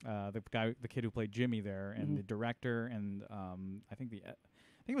 the kid who played Jimmy there, and the director, and I think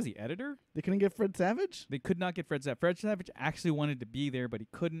it was the editor. They couldn't get Fred Savage? They could not get Fred Savage. Fred Savage actually wanted to be there, but he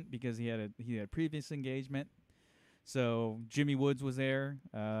couldn't because he had a previous engagement. So Jimmy Woods was there.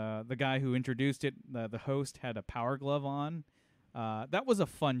 The guy who introduced it, the host, had a power glove on. That was a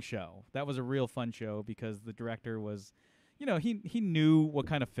fun show. That was a real fun show because the director was, he knew what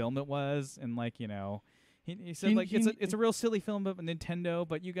kind of film it was, and he said it's a real silly film about Nintendo,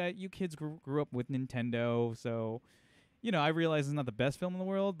 but you kids grew up with Nintendo, so. I realize it's not the best film in the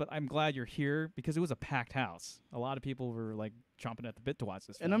world, but I'm glad you're here because it was a packed house. A lot of people were like chomping at the bit to watch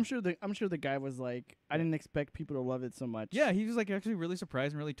this film. And I'm sure the guy was like, I didn't expect people to love it so much. Yeah, he was like actually really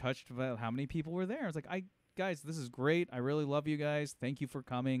surprised and really touched about how many people were there. I was like, guys, this is great. I really love you guys. Thank you for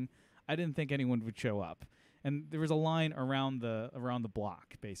coming. I didn't think anyone would show up. And there was a line around the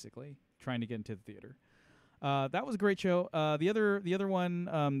block, basically, trying to get into the theater. That was a great show. The other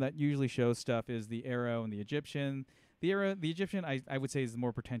one that usually shows stuff is the Arrow and the Egyptian. The Egyptian, I would say, is the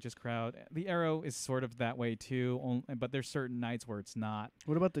more pretentious crowd. The Arrow is sort of that way too, but there's certain nights where it's not.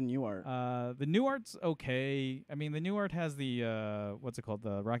 What about the New Art? The New Art's okay. I mean, the New Art has the what's it called,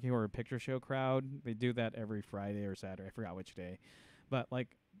 the Rocky Horror Picture Show crowd. They do that every Friday or Saturday. I forgot which day, but like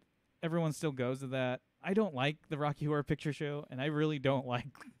everyone still goes to that. I don't like the Rocky Horror Picture Show, and I really don't like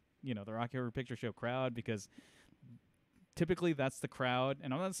the Rocky Horror Picture Show crowd because typically that's the crowd,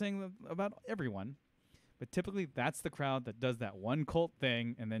 and I'm not saying that about everyone. But typically, that's the crowd that does that one cult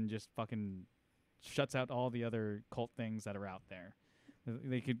thing and then just fucking shuts out all the other cult things that are out there.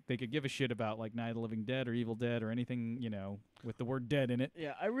 They could give a shit about like Night of the Living Dead or Evil Dead or anything with the word dead in it.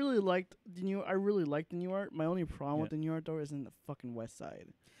 Yeah, I really liked the New Art. My only problem with the New Art though is in the fucking West Side.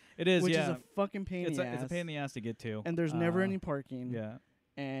 It is, which is a fucking pain in the ass. It's a pain in the ass to get to, and there's never any parking. Yeah.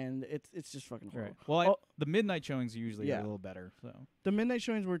 And it's just fucking horrible. Right. Well, the midnight showings usually are a little better. So the midnight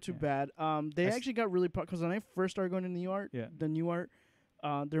showings were too bad. They actually got really because when I first started going to the New Art,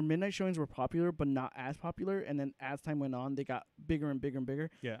 their midnight showings were popular, but not as popular. And then as time went on, they got bigger and bigger and bigger.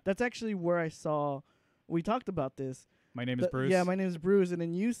 Yeah, that's actually where I saw. We talked about this. My name is Bruce. Yeah, my name is Bruce, and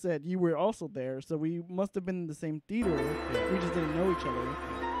then you said you were also there, so we must have been in the same theater. We just didn't know each other.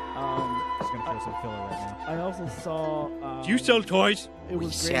 Just gonna throw some filler right now. I also saw. Do you sell toys? We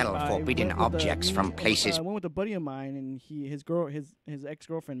sell forbidden objects from places. I went with a buddy of mine, and his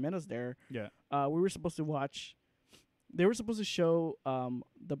ex-girlfriend met us there. Yeah. We were supposed to watch. They were supposed to show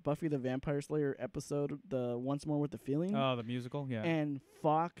the Buffy the Vampire Slayer episode, the Once More with the Feeling. Oh, the musical, yeah. And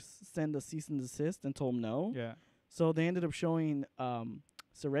Fox sent a cease and desist and told them no. Yeah. So they ended up showing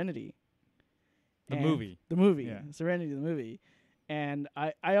Serenity. The movie. Yeah. Serenity, the movie. And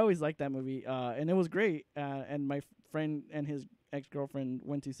I always liked that movie, and it was great. And my friend and his ex-girlfriend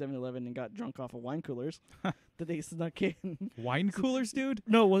went to 7-Eleven and got drunk off of wine coolers that they snuck in. Wine coolers, dude?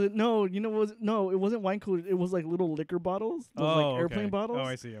 No, was it? No, it wasn't wine coolers. It was like little liquor bottles, those airplane bottles. Oh,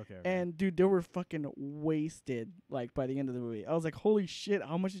 I see. Okay. And dude, they were fucking wasted. Like by the end of the movie, I was like, "Holy shit!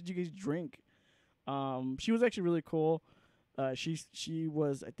 How much did you guys drink?" She was actually really cool. She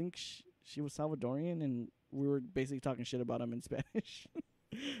was, I think she was Salvadorian, and we were basically talking shit about him in Spanish.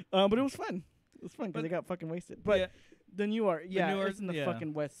 But it was fun. It's fun because they got fucking wasted. But the Newark, it's in the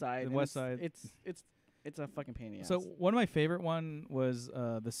fucking west side. The west side. It's a fucking pain in the ass. So one of my favorite one was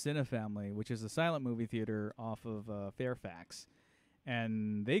the Cine Family, which is a silent movie theater off of Fairfax,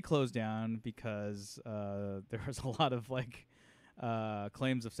 and they closed down because there was a lot of like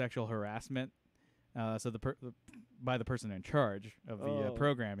claims of sexual harassment. So by the person in charge of the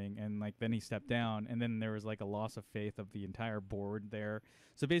programming, and like then he stepped down, and then there was like a loss of faith of the entire board there.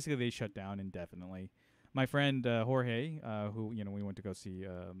 So basically, they shut down indefinitely. My friend Jorge, who we went to go see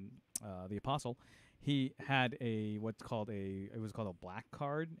The Apostle, he had it was called a black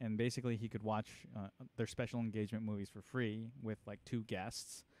card, and basically he could watch their special engagement movies for free with like 2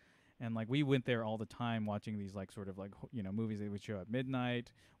 guests. And like we went there all the time watching these like sort of like movies that would show at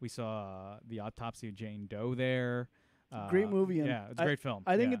midnight. We saw The Autopsy of Jane Doe there. Great movie. Yeah, it's a great film.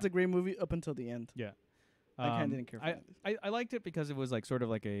 I think it's a great movie up until the end. Yeah, I kind of didn't care for it. I liked it because it was like sort of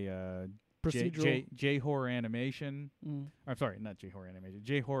like a procedural J-horror animation. I'm sorry, not J-horror animation.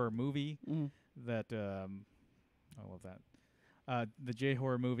 J-horror movie that I love that. The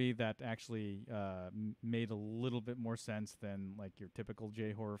J-horror movie that actually made a little bit more sense than like your typical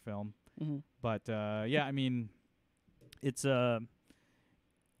J-horror film. But yeah, I mean, it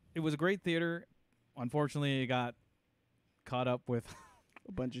was a great theater. Unfortunately, it got caught up with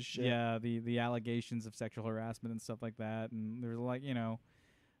a bunch of shit. Yeah, the allegations of sexual harassment and stuff like that. And there's like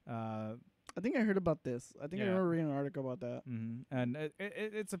I think I heard about this. I think I remember reading an article about that. And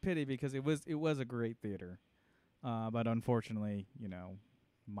it's a pity because it was a great theater. But unfortunately,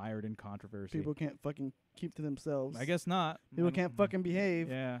 mired in controversy. People can't fucking keep to themselves. I guess not. People can't fucking behave.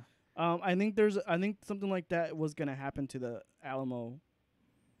 Yeah. I think something like that was gonna happen to the Alamo,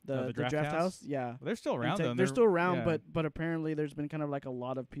 the draft house. Yeah. Well, they're still around. They're still around, but apparently there's been kind of like a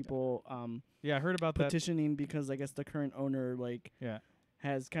lot of people. I heard about petitioning because I guess the current owner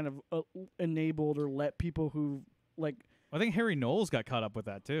has kind of enabled or let people who like. I think Harry Knowles got caught up with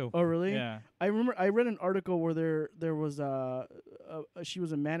that too. Oh, really? Yeah. I remember I read an article where there was she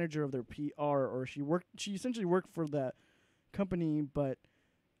was a manager of their PR, or she essentially worked for that company, but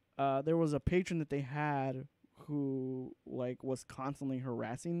there was a patron that they had who like was constantly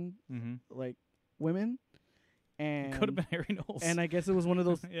harassing like women. And could have been Harry Knowles. And I guess it was one of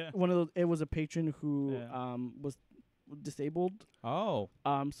those it was a patron who was disabled. So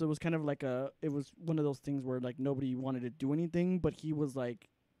it was kind of like it was one of those things where like nobody wanted to do anything, but he was like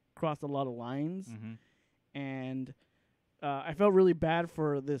crossed a lot of lines. And I felt really bad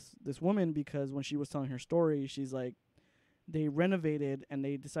for this woman because when she was telling her story, she's like, they renovated and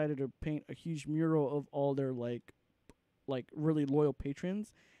they decided to paint a huge mural of all their like really loyal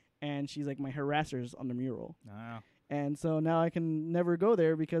patrons, and she's like, my harassers on the mural. And so now I can never go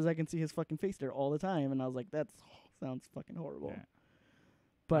there because I can see his fucking face there all the time. And I was like, that sounds fucking horrible. Yeah.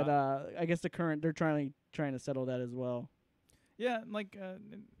 But I guess they're trying to settle that as well. Yeah, like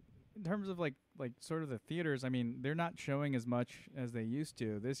in terms of like sort of the theaters, I mean, they're not showing as much as they used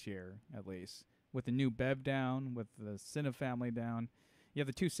to this year, at least. With the new Bev down, with the Cine Family down. You have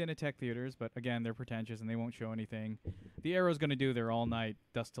the 2 Cinetech theaters, but again, they're pretentious and they won't show anything. The Arrow's going to do their all-night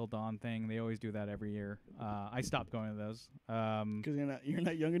Dusk Till Dawn thing. They always do that every year. I stopped going to those because you're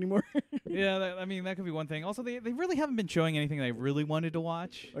not young anymore. Yeah, I mean that could be one thing. Also, they really haven't been showing anything that I really wanted to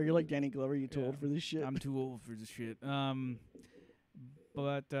watch. Or you're like Danny Glover. You too old for this shit. I'm too old for this shit. But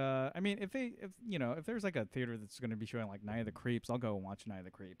I mean, if there's like a theater that's going to be showing like Night of the Creeps, I'll go and watch Night of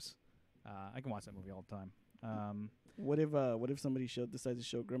the Creeps. I can watch that movie all the time. What if somebody decides to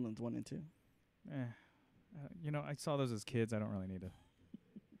show Gremlins 1 and 2? I saw those as kids. I don't really need to.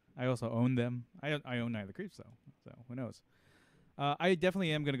 I also own them. I own Night of the Creeps though, so who knows? I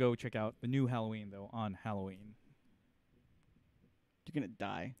definitely am gonna go check out the new Halloween though on Halloween. You're gonna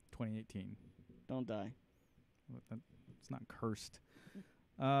die. 2018. Don't die. It's not cursed.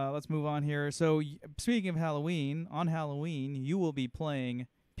 Let's move on here. So speaking of Halloween, on Halloween you will be playing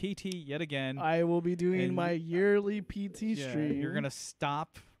PT yet again. I will be doing my yearly PT stream. You're going to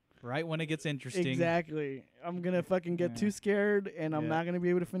stop right when it gets interesting. Exactly. I'm going to fucking get too scared, and I'm not going to be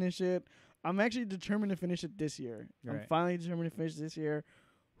able to finish it. I'm actually determined to finish it this year. I'm finally determined to finish this year.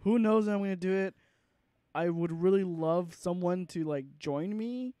 Who knows when I'm going to do it? I would really love someone to like join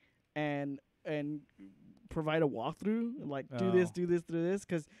me and provide a walkthrough, like do this,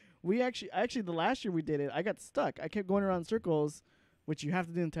 because we actually the last year we did it, I got stuck. I kept going around in circles, which you have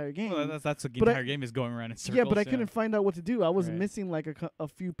to do the entire game. Well, that's the entire game is going around in circles. Yeah, but I couldn't find out what to do. I was missing like a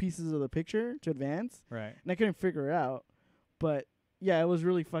few pieces of the picture to advance. Right. And I couldn't figure it out. But yeah, it was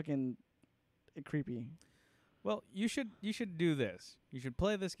really fucking creepy. Well, you should do this. You should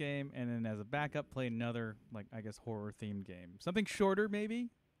play this game and then as a backup play another, like I guess horror themed game. Something shorter maybe.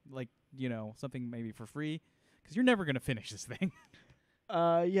 like something maybe for free, because you're never gonna finish this thing.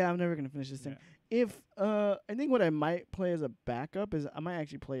 Yeah, I'm never gonna finish this thing. Yeah. If I think what I might play as a backup is I might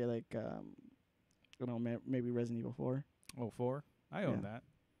actually play like maybe Resident Evil 4. Oh, 4? I own that.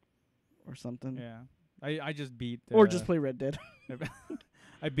 Or something. Yeah. I just beat... or just play Red Dead.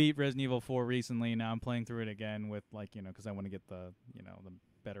 I beat Resident Evil 4 recently. Now I'm playing through it again with because I want to get the the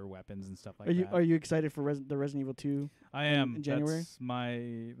better weapons and stuff like that. Are you excited for the Resident Evil 2? I am. In January?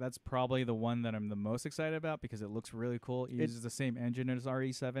 That's probably the one that I'm the most excited about because it looks really cool. It uses the same engine as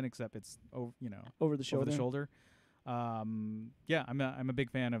RE7 except it's over the shoulder. Yeah, I'm a big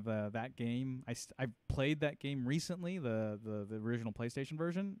fan of that game. I played that game recently, the original PlayStation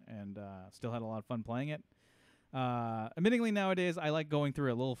version, and still had a lot of fun playing it. Admittingly, nowadays I like going through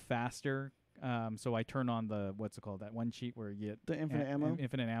it a little faster. So I turn on that one cheat where you get the infinite ammo.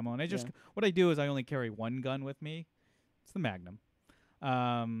 Infinite ammo, and what I do is I only carry one gun with me. It's the Magnum. Or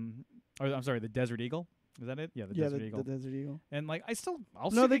I'm sorry, the Desert Eagle. Is that it? Yeah, the Desert Eagle. The Desert Eagle. And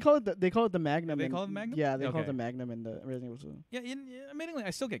they call it the Magnum. They call it the Magnum? Yeah, they call it the Magnum in the Resident Evil 2. Yeah, admittingly,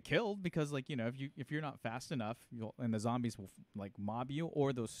 I still get killed because if you're not fast enough, and the zombies will mob you,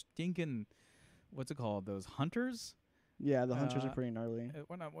 or those stinking those hunters. Yeah, the hunters are pretty gnarly.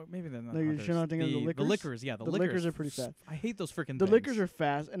 Maybe they're not. No, you're not thinking of the lickers. The lickers, yeah, the lickers are pretty fast. I hate those freaking. The lickers are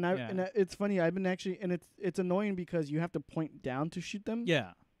fast, and it's funny. I've been and it's annoying because you have to point down to shoot them.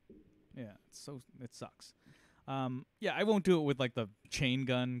 Yeah, yeah. It sucks. Yeah, I won't do it with the chain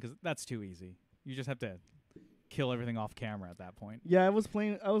gun because that's too easy. You just have to kill everything off camera at that point. Yeah,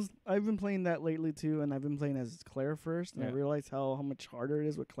 I've been playing that lately too, and I've been playing as Claire first, and I realized how much harder it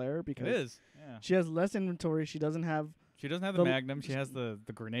is with Claire because it is. Yeah. She has less inventory. She doesn't have the Magnum. She has the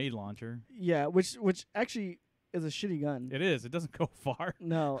grenade launcher. Yeah, which actually is a shitty gun. It is. It doesn't go far.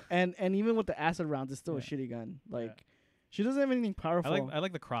 No, and even with the acid rounds, it's still a shitty gun. She doesn't have anything powerful. I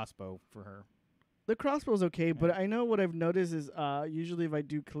like the crossbow for her. The crossbow's okay, but I know what I've noticed is usually if I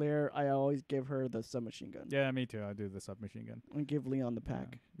do Claire, I always give her the submachine gun. Yeah, me too. I do the submachine gun. And give Leon the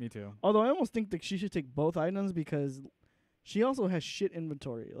pack. Yeah, me too. Although I almost think that she should take both items because she also has shit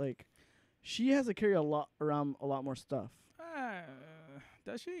inventory. She has to carry a lot more stuff.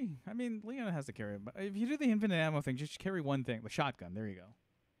 Does she? I mean, Leon has to carry it. But if you do the infinite ammo thing, just carry one thing. The shotgun. There you go.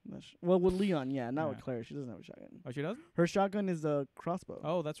 Well, with Leon, yeah. Not with Claire. She doesn't have a shotgun. Oh, she doesn't? Her shotgun is a crossbow.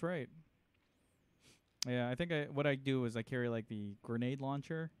 Oh, that's right. Yeah, I think what I do is I carry the grenade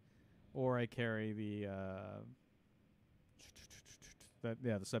launcher, or I carry the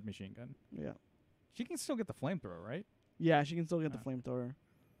submachine gun. Yeah. She can still get the flamethrower, right? Yeah, she can still get the flamethrower.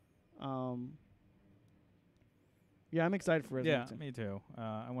 Yeah, I'm excited for Resident Evil. Yeah, me too.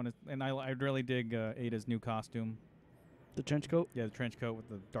 I want to, and I really dig Ada's new costume. The trench coat. Yeah, the trench coat with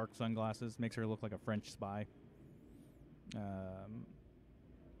the dark sunglasses makes her look like a French spy.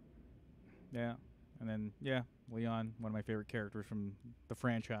 Yeah, and then Leon, one of my favorite characters from the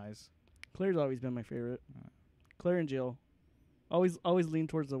franchise. Claire's always been my favorite. Claire and Jill, always lean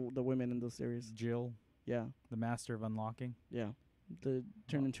towards the women in those series. Jill. Yeah. The master of unlocking. Yeah.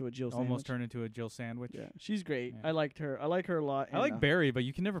 Turn into a Jill sandwich. Almost turned into a Jill sandwich. Yeah, she's great. Yeah. I liked her. I like her a lot. I like Barry, but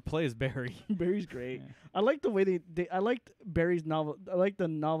you can never play as Barry. Barry's great. Yeah. I like the way I liked Barry's novel. I like the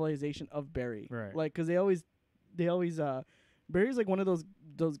novelization of Barry. Right. Because they always Barry's one of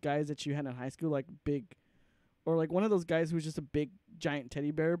those guys that you had in high school, big, or one of those guys who's just a big giant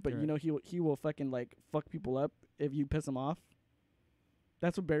teddy bear, but he will fucking fuck people up if you piss him off.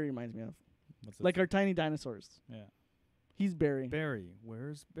 That's what Barry reminds me of. Our tiny dinosaurs. Yeah. He's Barry. Barry,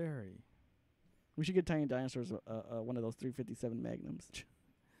 where's Barry? We should get Tiny Dinosaurs one of those 357 Magnums. Just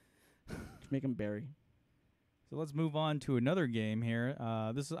make him Barry. So let's move on to another game here.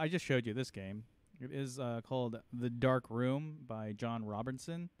 I just showed you this game. It is called The Dark Room by John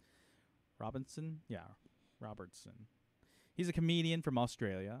Robertson. Yeah, Robertson. He's a comedian from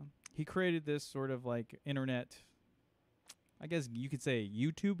Australia. He created this sort of internet, I guess you could say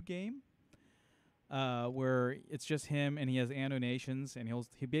YouTube game. Where it's just him and he has annotations and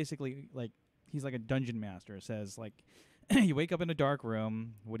he basically he's like a dungeon master. It says you wake up in a dark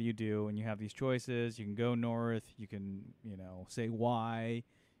room, what do you do? And you have these choices. You can go north, you can say why,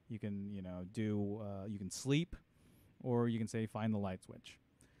 you can you can sleep, or you can say find the light switch.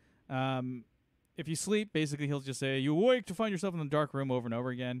 If you sleep, basically he'll just say you awake to find yourself in the dark room over and over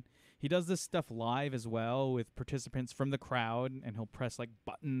again. He does this stuff live as well with participants from the crowd, and he'll press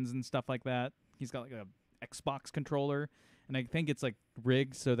buttons and stuff like that. He's got a Xbox controller, and I think it's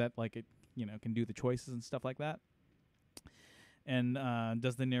rigged so that it can do the choices and stuff like that, and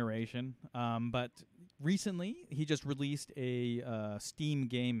does the narration. But recently, he just released a Steam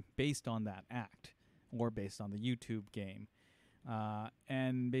game based on that act, or based on the YouTube game,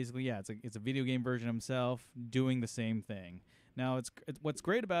 And basically, yeah, it's a video game version of himself doing the same thing. Now, what's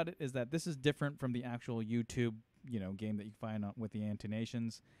great about it is that this is different from the actual YouTube game that you find with the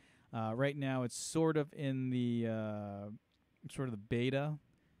annotations. Right now, it's sort of in the beta,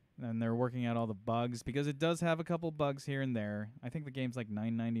 and they're working out all the bugs because it does have a couple bugs here and there. I think the game's like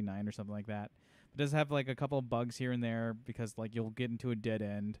 $9.99 or something like that. It does have like a couple of bugs here and there because like you'll get into a dead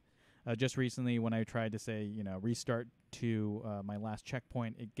end. Just recently, when I tried to say restart to my last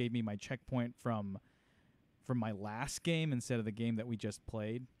checkpoint, it gave me my checkpoint from my last game instead of the game that we just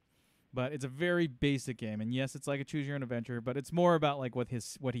played. But it's a very basic game, and yes, it's like a choose your own adventure, but it's more about like what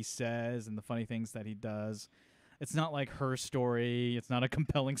he says and the funny things that he does. It's not like her story. It's not a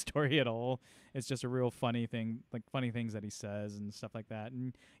compelling story at all. It's just a real funny thing, like funny things that he says and stuff like that.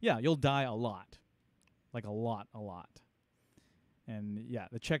 And yeah, you'll die a lot, like a lot. And yeah,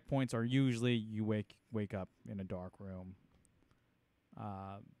 the checkpoints are usually you wake up in a dark room.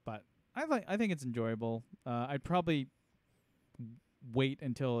 But I think it's enjoyable. I'd probably wait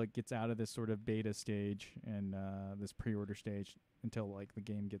until it gets out of this sort of beta stage and this pre-order stage until like the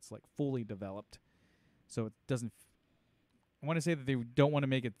game gets like fully developed. So it doesn't. I want to say that they don't want to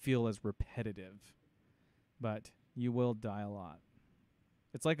make it feel as repetitive, but you will die a lot.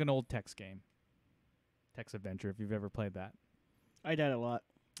 It's like an old text game, text adventure. If you've ever played that, I died a lot.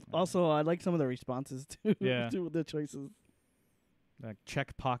 Also, I like some of the responses to the choices.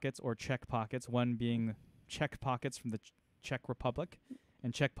 Check pockets or check pockets. One being check pockets from the Czech Republic,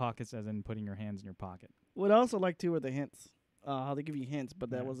 and check pockets as in putting your hands in your pocket. What I also like too are the hints. How they give you hints,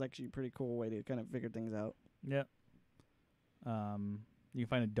 but that was actually a pretty cool way to kind of figure things out. Yeah. You can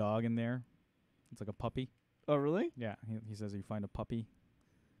find a dog in there. It's like a puppy. Oh, really? Yeah. He says you find a puppy.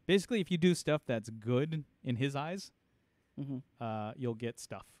 Basically, if you do stuff that's good in his eyes, you'll get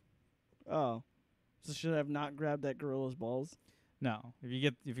stuff. Oh. So should I have not grabbed that gorilla's balls? No.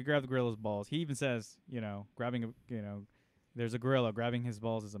 If you grab the gorilla's balls, he even says, grabbing there's a gorilla, grabbing his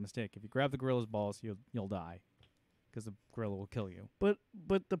balls is a mistake. If you grab the gorilla's balls, you'll die. Because the gorilla will kill you. But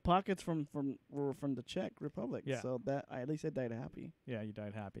the pockets were from the Czech Republic. Yeah. So that at least I died happy. Yeah, you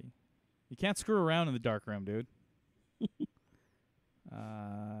died happy. You can't screw around in the dark room, dude.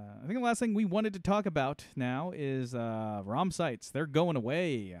 I think the last thing we wanted to talk about now is ROM sites. They're going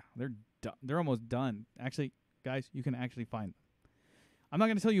away. They're almost done. Actually, guys, you can actually find them. I'm not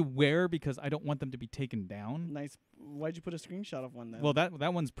going to tell you where because I don't want them to be taken down. Nice. Why'd you put a screenshot of one then? Well,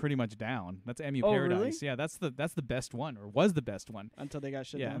 that one's pretty much down. That's MU Oh, Paradise. really? Yeah, that's the best one, or was the best one. Until they got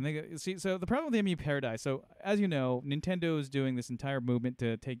shut Yeah, down. and so the problem with MU Paradise. So as you know, Nintendo is doing this entire movement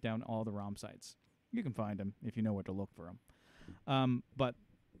to take down all the ROM sites. You can find them if you know where to look for them. But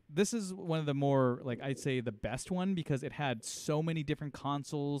this is one of the more, like, I'd say the best one because it had so many different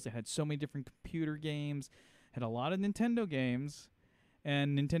consoles. It had so many different computer games. Had a lot of Nintendo games.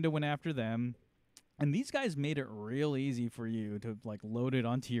 And Nintendo went after them, and these guys made it real easy for you to like load it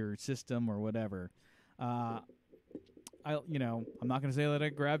onto your system or whatever. I'm not gonna say that I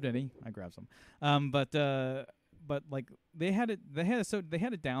grabbed any. I grabbed some, but like they had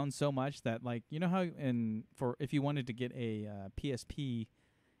it down so much that like how if you wanted to get a PSP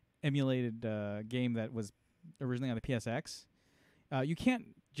emulated game that was originally on the PSX. You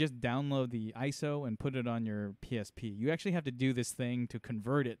can't just download the ISO and put it on your PSP. You actually have to do this thing to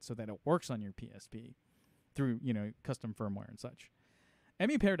convert it so that it works on your PSP through, custom firmware and such.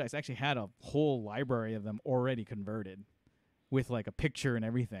 MU Paradise actually had a whole library of them already converted with like a picture and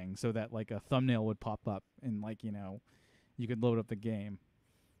everything so that like a thumbnail would pop up and like, you could load up the game.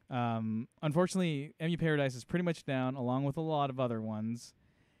 Unfortunately, MU Paradise is pretty much down along with a lot of other ones.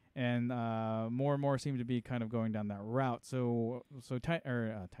 And more and more seem to be kind of going down that route. So Tiny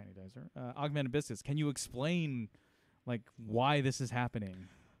Dicer, Augmented Biscuits. Can you explain, like, why this is happening?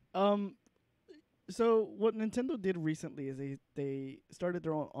 So what Nintendo did recently is they started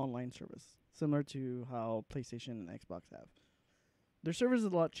their own online service, similar to how PlayStation and Xbox have. Their service is a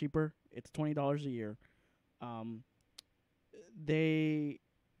lot cheaper. It's $20 a year. It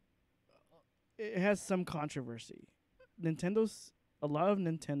has some controversy. A lot of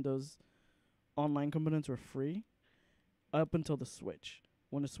Nintendo's online components were free up until the Switch.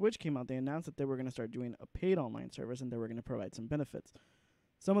 When the Switch came out, they announced that they were going to start doing a paid online service and they were going to provide some benefits.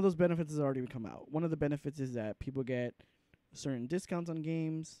 Some of those benefits has already come out. One of the benefits is that people get certain discounts on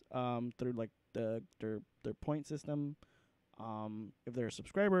games through like their point system if they're a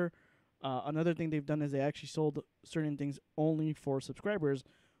subscriber. Another thing they've done is they actually sold certain things only for subscribers.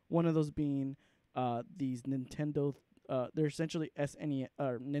 One of those being these Nintendo. They're essentially SNES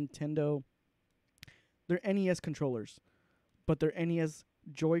or Nintendo. They're NES controllers, but they're NES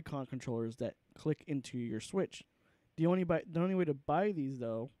Joy-Con controllers that click into your Switch. The only way to buy these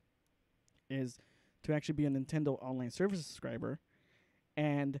though is to actually be a Nintendo Online Service subscriber,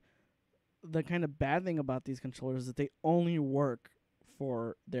 and the kind of bad thing about these controllers is that they only work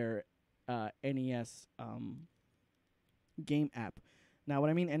for their NES game app. Now,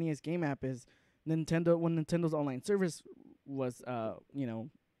 what I mean NES game app is when Nintendo's online service was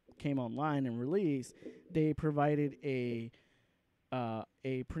came online and released, they provided a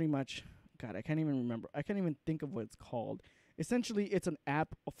pretty much, God, I can't even think of what it's called. Essentially, it's an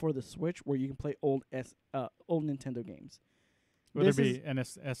app for the Switch where you can play old Nintendo games. Whether it be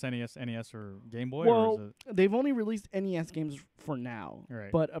SNES, NES, or Game Boy? Well, or is it they've only released NES games for now.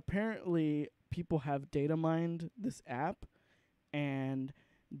 Right. But apparently, people have data mined this app, and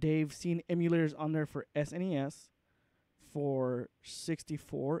they've seen emulators on there for SNES, for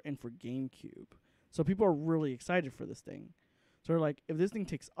 64, and for GameCube. So people are really excited for this thing. So they're like, if this thing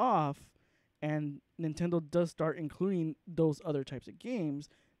takes off, and Nintendo does start including those other types of games,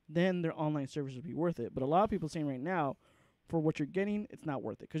 then their online service would be worth it. But a lot of people are saying right now, for what you're getting, it's not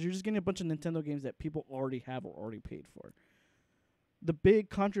worth it, because you're just getting a bunch of Nintendo games that people already have or already paid for. The big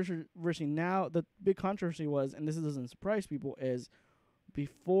controversy was, and this doesn't surprise people, is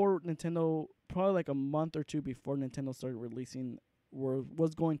before Nintendo, probably like a month or two before Nintendo started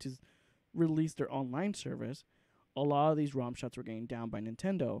was going to release their online service, a lot of these ROM shots were getting down by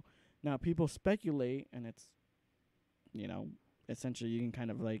Nintendo. Now, people speculate, and it's, essentially you can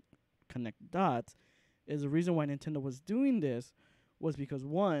kind of like connect dots, is the reason why Nintendo was doing this was because,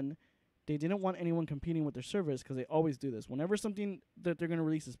 one, they didn't want anyone competing with their service, because they always do this. Whenever something that they're going to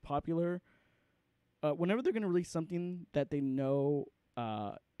release is popular, whenever they're going to release something that they know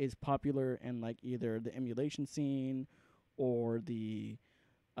is popular in like either the emulation scene or the,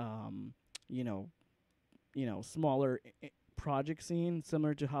 smaller project scene,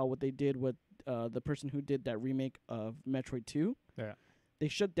 similar to what they did with the person who did that remake of Metroid 2. Yeah. They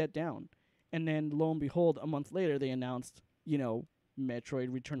shut that down. And then, lo and behold, a month later, they announced, Metroid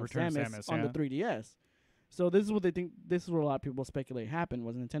Return of Samus on the 3DS. So this is what they think. This is what a lot of people speculate happened.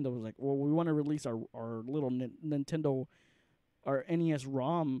 Was Nintendo was like, well, we want to release our little Nintendo, our NES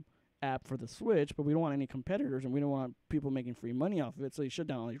ROM app for the Switch, but we don't want any competitors, and we don't want people making free money off of it. So they shut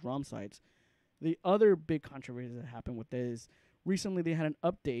down all these ROM sites. The other big controversy that happened with this is recently they had an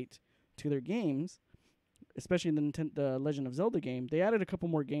update to their games, especially the Legend of Zelda game. They added a couple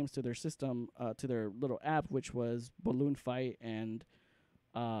more games to their system, to their little app, which was Balloon Fight and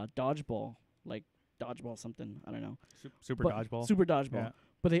Dodgeball, like Dodgeball something, I don't know. Super Dodgeball. Super Dodgeball. Yeah.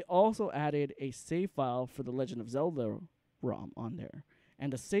 But they also added a save file for the Legend of Zelda ROM on there.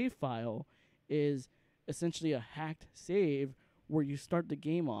 And the save file is essentially a hacked save where you start the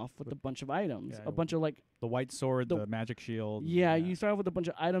game off with a bunch of items, a bunch of like the white sword, the magic shield. Yeah, you start off with a bunch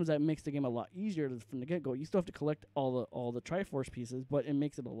of items that makes the game a lot easier from the get go. You still have to collect all the Triforce pieces, but it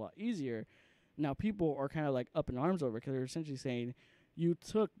makes it a lot easier. Now people are kind of like up in arms over it, because they're essentially saying you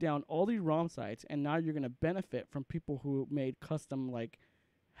took down all these ROM sites, and now you're going to benefit from people who made custom like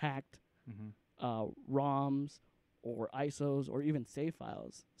hacked ROMs or ISOs or even save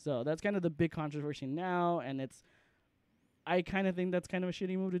files. So that's kind of the big controversy now, and I kind of think that's kind of a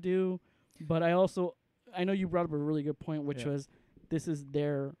shitty move to do, but I know you brought up a really good point, which was this is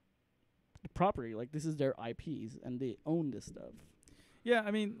their property, like this is their IPs, and they own this stuff. Yeah, I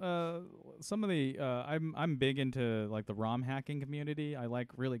mean, some of the I'm big into like the ROM hacking community. I like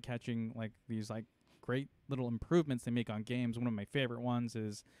really catching like these like great little improvements they make on games. One of my favorite ones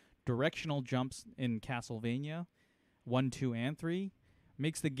is directional jumps in Castlevania 1, 2, and 3.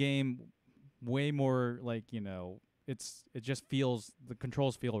 Makes the game way more like, it just feels, the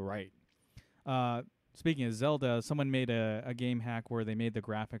controls feel right. Speaking of Zelda, someone made a game hack where they made the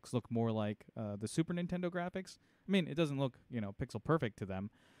graphics look more like the Super Nintendo graphics. I mean, it doesn't look, pixel perfect to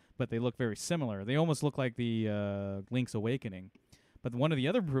them, but they look very similar. They almost look like the Link's Awakening. But one of the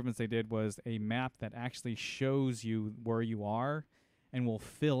other improvements they did was a map that actually shows you where you are and will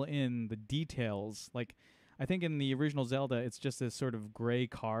fill in the details. Like, I think in the original Zelda, it's just this sort of gray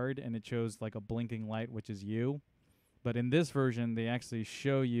card, and it shows like a blinking light, which is you. But in this version, they actually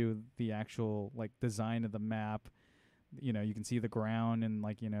show you the actual like design of the map. You can see the ground, and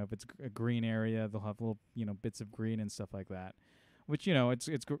like if it's a green area, they'll have little bits of green and stuff like that. Which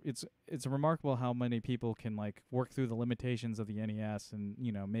it's remarkable how many people can like work through the limitations of the NES and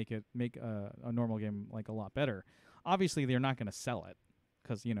make a normal game like a lot better. Obviously, they're not going to sell it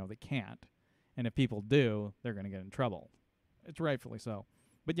because they can't, and if people do, they're going to get in trouble. It's rightfully so.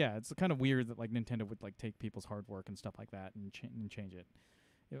 But yeah, it's kind of weird that like Nintendo would like take people's hard work and stuff like that and change it,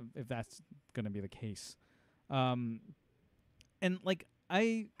 if that's going to be the case. And like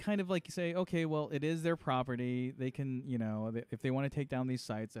I kind of like say, okay, well, it is their property. They can, if they want to take down these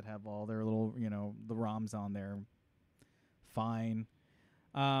sites that have all their little, the ROMs on there, fine.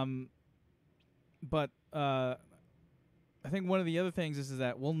 But I think one of the other things is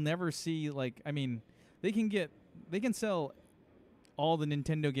that we'll never see they can sell all the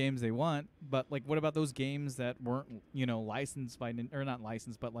Nintendo games they want, but what about those games that weren't licensed by or not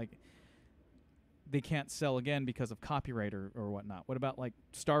licensed, but they can't sell again because of copyright or whatnot? What about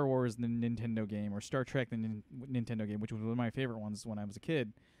Star Wars, the Nintendo game, or Star Trek, the Nintendo game, which was one of my favorite ones when I was a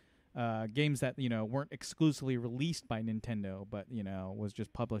kid? Games that weren't exclusively released by Nintendo, but was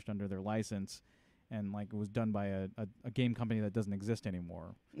just published under their license, and it was done by a game company that doesn't exist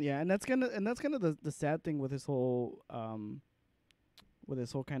anymore. Yeah, and that's kind of the sad thing with this whole kind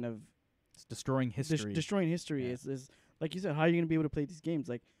of it's destroying history. Destroying history is like you said. How are you going to be able to play these games?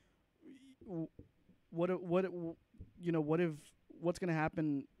 What's going to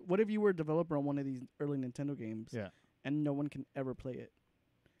happen? What if you were a developer on one of these early Nintendo games? Yeah. And no one can ever play it.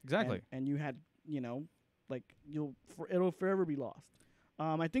 Exactly. And you had, it'll forever be lost.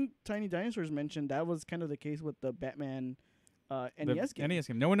 I think Tiny Dinosaurs mentioned that was kind of the case with the Batman NES game. NES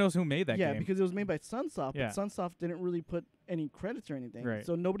game. No one knows who made that game. Yeah, because it was made by Sunsoft, Yeah. but Sunsoft didn't really put any credits or anything. Right.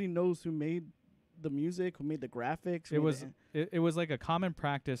 So nobody knows who made the music, who made the graphics. It was like a common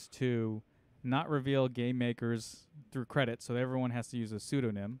practice to not reveal game makers through credits, so everyone has to use a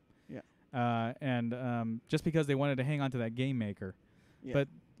pseudonym. Yeah. And just because they wanted to hang on to that game maker. Yeah. But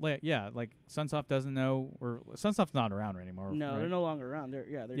Sunsoft doesn't know, or Sunsoft's not around anymore. No, right? they're no longer around.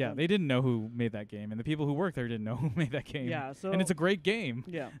 They're done. They didn't know who made that game, and the people who worked there didn't know who made that game. Yeah, so and it's a great game.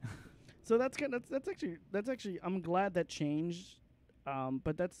 Yeah. So that's actually I'm glad that changed,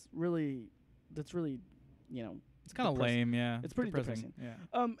 but that's really It's kind of lame, yeah. It's pretty depressing. Yeah.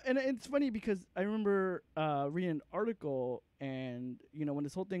 And it's funny because I remember reading an article, and when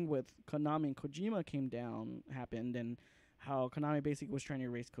this whole thing with Konami and Kojima happened, and how Konami basically was trying to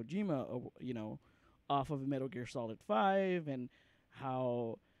erase Kojima, off of Metal Gear Solid 5, and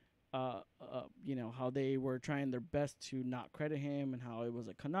how how they were trying their best to not credit him, and how it was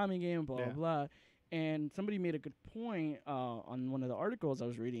a Konami game, blah blah blah. And somebody made a good point on one of the articles I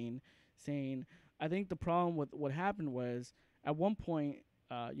was reading, saying, I think the problem with what happened was at one point,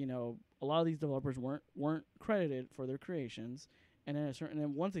 a lot of these developers weren't credited for their creations, and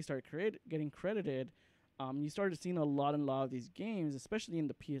then once they started getting credited, you started seeing a lot of these games, especially in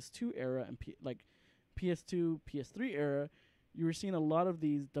the PS2 era and PS2, PS3 era. You were seeing a lot of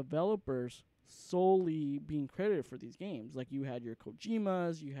these developers solely being credited for these games. Like you had your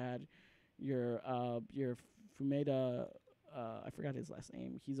Kojimas, you had your Fumeda. I forgot his last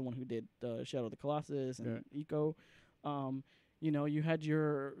name. He's the one who did Shadow of the Colossus and Ico. You had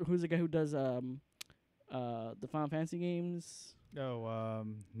who's the guy who does the Final Fantasy games?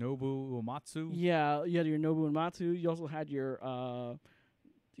 Nobu Uematsu. Yeah, you had your Nobu Uematsu. You also had your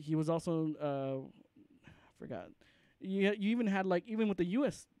he was also I forgot. You even had even with the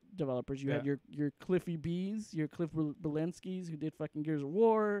US developers, you had your Cliffy B's, your Cliff Belenskis who did fucking Gears of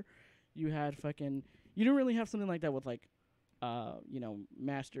War. You had you didn't really have something like that with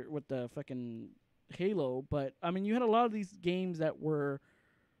Master with the fucking Halo, but I mean you had a lot of these games that were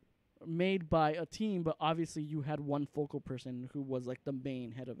made by a team, but obviously you had one focal person who was the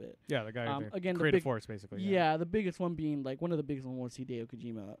main head of it. Yeah, the guy again, creative force basically. Yeah, the biggest one being one of the biggest ones was Hideo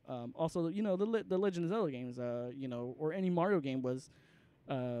Kojima. Also, the Legend of Zelda games, or any Mario game was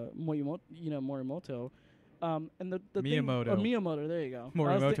Morimoto. And the Miyamoto. Miyamoto, there you go.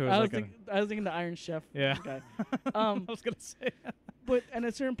 Morimoto I was thinking the Iron Chef guy. I was gonna say. But at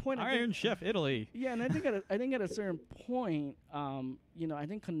a certain point, Iron Chef Italy. Yeah, and I think at a certain point, I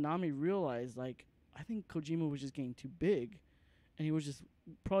think Konami realized I think Kojima was just getting too big, and he was just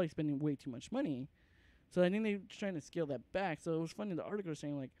probably spending way too much money. So I think they're trying to scale that back. So it was funny. The article was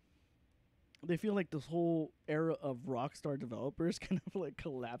saying they feel this whole era of Rockstar developers kind of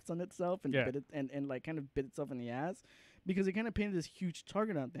collapsed on itself and kind of bit itself in the ass, because it kind of painted this huge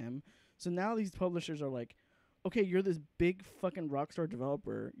target on them. So now these publishers are okay, you're this big fucking Rockstar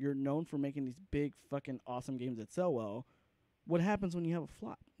developer. You're known for making these big fucking awesome games that sell well. What happens when you have a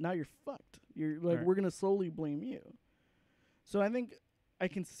flop? Now you're fucked. You're we're going to solely blame you. So I think I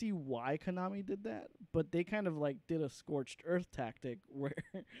can see why Konami did that, but they kind of did a scorched earth tactic where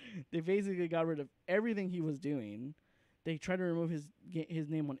they basically got rid of everything he was doing. They tried to remove his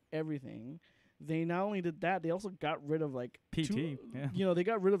name on everything. They not only did that, they also got rid of PT. They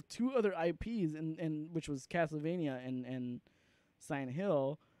got rid of two other IPs, and which was Castlevania and Silent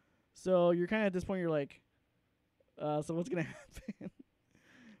Hill. So you're kind of at this point, you're so what's gonna happen?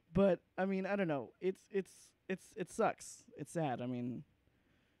 But I mean, I don't know. It sucks. It's sad. I mean,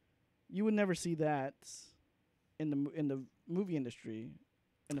 you would never see that in the movie industry,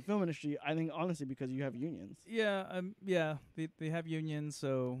 in the film industry. I think honestly because you have unions. Yeah, they have unions,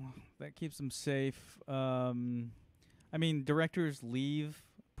 so that keeps them safe. I mean, directors leave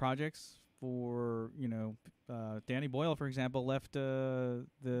projects for Danny Boyle, for example, left the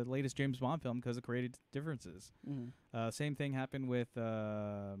latest James Bond film because of creative differences. Mm-hmm. Same thing happened with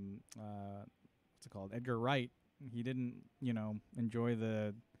what's it called, Edgar Wright. He didn't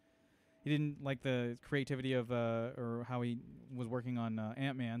he didn't like the creativity of or how he was working on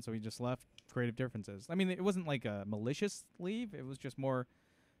Ant-Man, so he just left. Creative differences. I mean, it wasn't like a malicious leave. It was just more,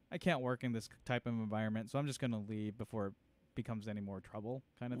 I can't work in this type of environment, so I'm just going to leave before it becomes any more trouble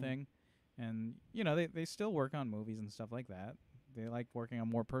kind of thing. And, they still work on movies and stuff like that. They like working on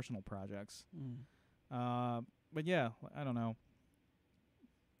more personal projects. But yeah, I don't know.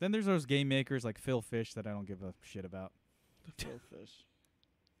 Then there's those game makers like Phil Fish that I don't give a shit about. Phil Fish.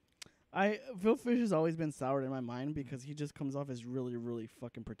 Phil Fish has always been soured in my mind because he just comes off as really, really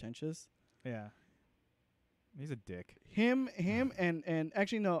fucking pretentious. Yeah. He's a dick. Him and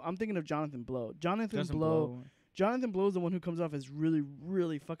actually no, I'm thinking of Jonathan Blow. Jonathan Blow is the one who comes off as really,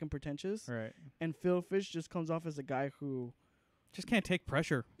 really fucking pretentious. Right. And Phil Fish just comes off as a guy who just can't take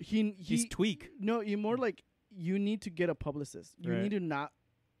pressure. He's tweak. No, you're more like you need to get a publicist. You need to not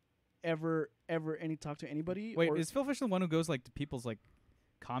ever any talk to anybody. Wait, is Phil Fish the one who goes like to people's like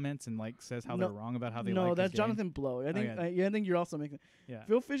comments and like says how they're wrong about how they like that's his Jonathan game? Blow. I think I think you're also making. Yeah.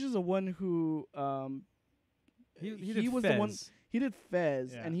 Phil Fish is the one who he was Fez. the one. He did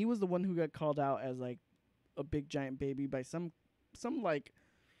Fez, Yeah. and he was the one who got called out as like a big giant baby by some like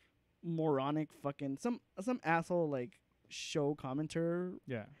moronic fucking some asshole like show commentator.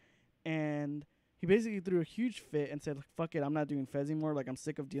 Yeah. And he basically threw a huge fit and said, "Fuck it, I'm not doing Fez anymore. Like I'm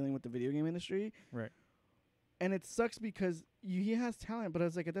sick of dealing with the video game industry." Right. And it sucks because he has talent, but I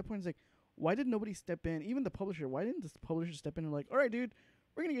was like, at that point, it's like, why did nobody step in? Even the publisher. Why didn't the publisher step in and like, all right, dude,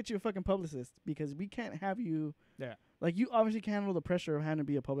 we're gonna get you a fucking publicist because we can't have you. Yeah. Like you obviously can't handle the pressure of having to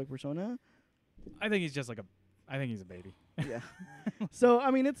be a public persona. I think he's just like I think he's a baby. Yeah. So I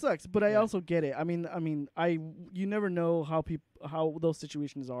mean, it sucks, but I also get it. I mean, you never know how those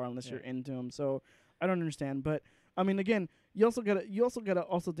situations are unless you're into them. So I don't understand, but I mean, again, you also gotta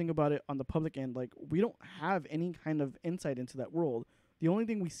also think about it on the public end. Like we don't have any kind of insight into that world. The only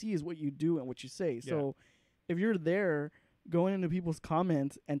thing we see is what you do and what you say. Yeah. So if you're there going into people's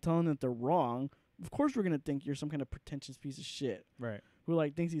comments and telling them that they're wrong, of course we're gonna think you're some kind of pretentious piece of shit. Right. Who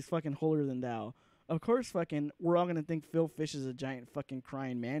like thinks he's fucking holier than thou. Of course fucking we're all gonna think Phil Fish is a giant fucking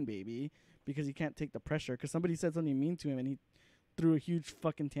crying man baby because he can't take the pressure because somebody said something mean to him and he threw a huge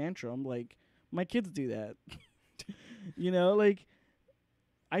fucking tantrum. Like my kids do that. Like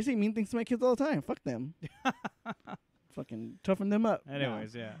I say mean things to my kids all the time. Fuck them. Fucking toughen them up.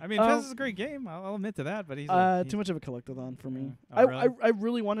 Anyways, yeah. I mean, Fez is a great game. I'll admit to that, but he's too much of a collectathon for me. Oh, really? I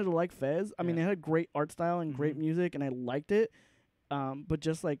really wanted to like Fez. I mean, it had a great art style and great music, and I liked it. But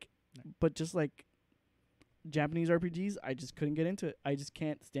just like Japanese RPGs, I just couldn't get into it. I just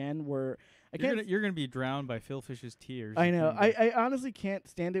can't stand where You're gonna be drowned by Phil Fish's tears. I know. I honestly can't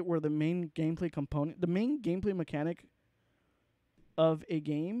stand it where the main gameplay mechanic of a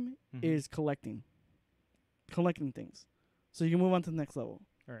game is collecting things, so you can move on to the next level.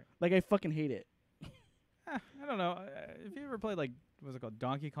 All right. Like I fucking hate it. I don't know. If you ever played like what's it called,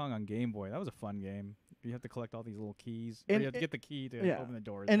 Donkey Kong on Game Boy, that was a fun game. You have to collect all these little keys. Or you have to get the key to open the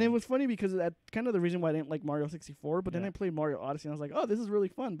doors. And it was funny because that's kind of the reason why I didn't like Mario 64. But then I played Mario Odyssey and I was like, oh, this is really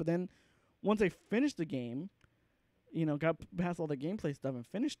fun. But then once I finished the game, got past all the gameplay stuff and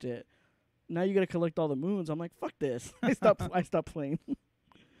finished it. Now you got to collect all the moons. I'm like, fuck this. I stopped playing.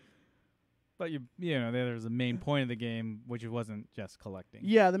 But there's a main point of the game, which it wasn't just collecting.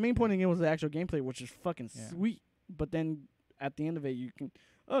 Yeah, the main point of the game was the actual gameplay, which is fucking sweet. But then at the end of it, you can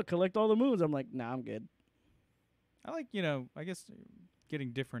collect all the moons. I'm like, nah, I'm good. I like, I guess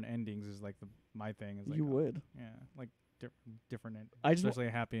getting different endings is like my thing. Is like you would. Yeah, like different endings, especially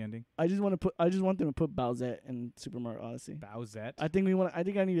a happy ending. I just want them to put Bowsette in Super Mario Odyssey. Bowsette? I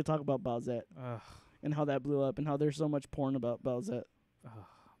think I need to talk about Bowsette. And how that blew up and how there's so much porn about Bowsette.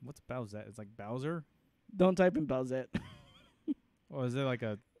 What's Bowsette? It's like Bowser? Don't type in Bowsette. Or is it like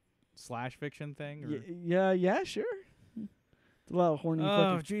a slash fiction thing? Or? Yeah, sure. It's a lot of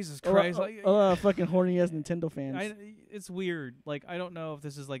horny. Jesus Christ! A lot of fucking horny ass Nintendo fans. It's weird. Like I don't know if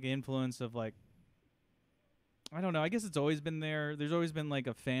this is like the influence of like. I don't know. I guess it's always been there. There's always been like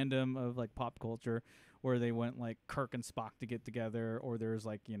a fandom of like pop culture where they went like Kirk and Spock to get together, or there's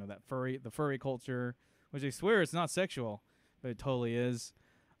like the furry culture, which they swear it's not sexual, but it totally is.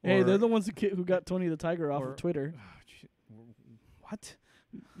 Hey, they're the ones who got Tony the Tiger off of Twitter. What?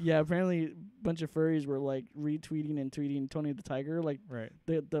 Yeah, apparently a bunch of furries were like retweeting and tweeting Tony the Tiger, like Right.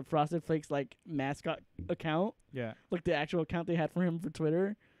 the Frosted Flakes like mascot account, Yeah. like the actual account they had for him for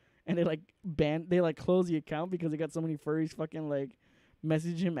Twitter, and they like closed the account because they got so many furries fucking like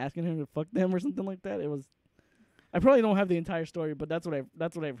message him asking him to fuck them or something like that. It was. I probably don't have the entire story, but that's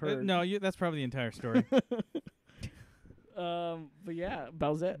what I've heard. No, that's probably the entire story. But yeah,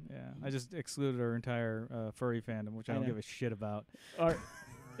 Bowsette. Yeah, I just excluded our entire furry fandom, which I don't know. give a shit about.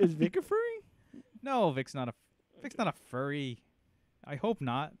 Is Vic a furry? No, Vic's not a furry. I hope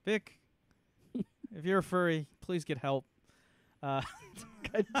not. Vic, if you're a furry, please get help. God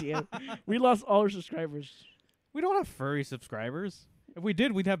damn. We lost all our subscribers. We don't have furry subscribers. If we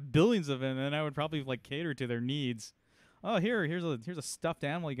did, we'd have billions of them, and I would probably like cater to their needs. Oh, here's a stuffed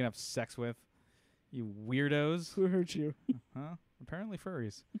animal you can have sex with. You weirdos. Who hurt you? Huh? Apparently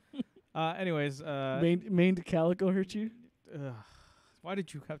furries. Anyways. Maned Calico hurt you? Why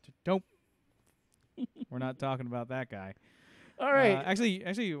did you have to... Don't. We're not talking about that guy. All right.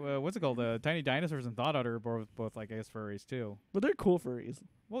 Actually, what's it called? Tiny Dinosaurs and Thought Otter are both, like, I guess, furries, too. But they're cool furries.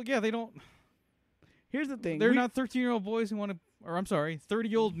 Well, yeah, they don't... Here's the thing. They're not 13-year-old boys who want to... Or, I'm sorry,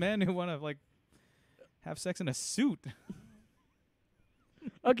 30-year-old men who want to, like, have sex in a suit.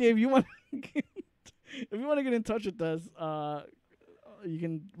 Okay, if you want... If you want to get in touch with us, you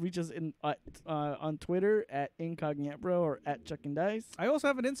can reach us on Twitter at Incognitbro or at Chuck and Dice. I also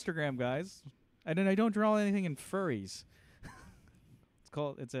have an Instagram, guys. And then I don't draw anything in furries.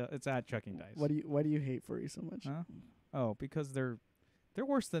 It's at Chuck and Dice. Why do you hate furries so much? Huh? Oh, because they're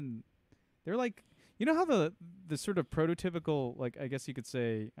worse than... They're like... You know how the sort of prototypical, like, I guess you could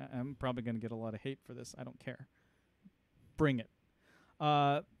say... I'm probably going to get a lot of hate for this. I don't care. Bring it.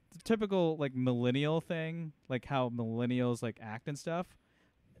 The typical like millennial thing, like how millennials like act and stuff.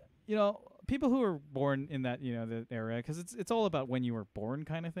 You know, people who are born in that, you know, the era, because it's all about when you were born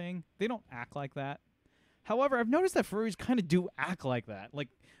kind of thing. They don't act like that. However, I've noticed that furries kind of do act like that. Like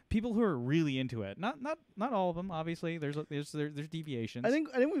people who are really into it. Not all of them, obviously. There's deviations. I think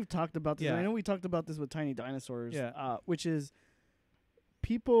we've talked about this. Yeah. I know we talked about this with Tiny Dinosaurs. Yeah. Which is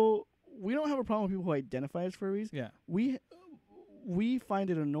people. We don't have a problem with people who identify as furries. Yeah. We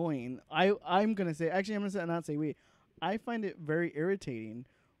find it annoying. I'm gonna say not say we. I find it very irritating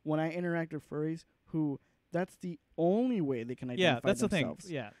when I interact with furries who that's the only way they can identify that's themselves. the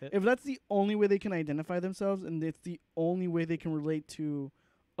thing. Yeah. If that's the only way they can identify themselves and it's the only way they can relate to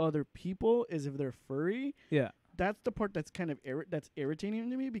other people is if they're furry. Yeah. That's the part that's kind of that's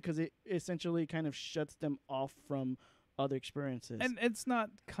irritating to me because it essentially kind of shuts them off from other experiences. And it's not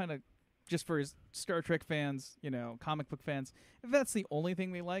kind of just for Star Trek fans, you know, comic book fans. If that's the only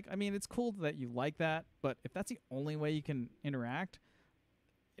thing they like, I mean, it's cool that you like that, but if that's the only way you can interact,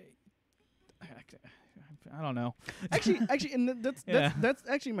 I don't know. Actually, and that's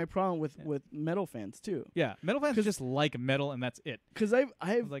actually my problem with metal fans too. Yeah, metal fans just like metal and that's it. Because I've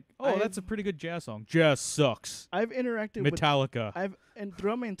like, that's a pretty good jazz song. Jazz sucks. I've interacted Metallica. and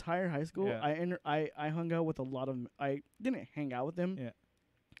throughout my entire high school, Yeah. I hung out with a lot of. I didn't hang out with them. Yeah.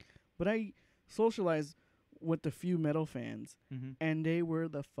 But I socialized with the few metal fans, Mm-hmm. and they were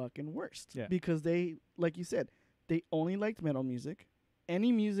the fucking worst. Yeah. Because they, like you said, they only liked metal music.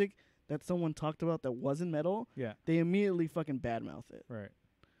 Any music that someone talked about that wasn't metal, Yeah. they immediately fucking badmouth it. Right.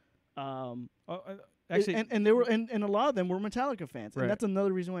 Actually, and they were and a lot of them were Metallica fans, Right. and that's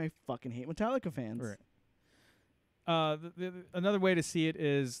another reason why I fucking hate Metallica fans. Right. Another way to see it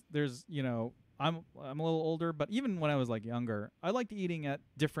is there's, you know, I'm a little older, but even when I was like younger, I liked eating at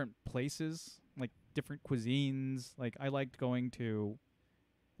different places, like different cuisines. Like I liked going to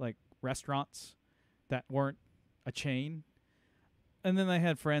like restaurants that weren't a chain. And then I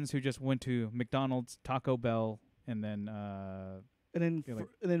had friends who just went to McDonald's, Taco Bell, and then And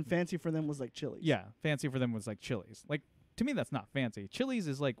then fancy for them was like Chili's. yeah, fancy for them was like Chili's. Like to me that's not fancy. Chili's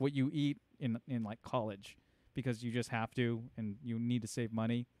is like what you eat in like college because you just have to and you need to save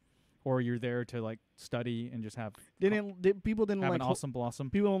money. Or you're there to like study and just have People didn't have like an awesome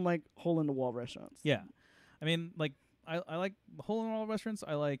blossom. People don't like hole in the wall restaurants. Yeah, I mean, like I like hole in the wall restaurants.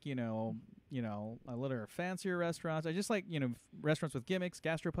 I like you know a little fancier restaurants. I just like restaurants with gimmicks,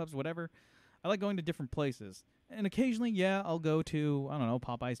 gastropubs, whatever. I like going to different places, and occasionally, I'll go to I don't know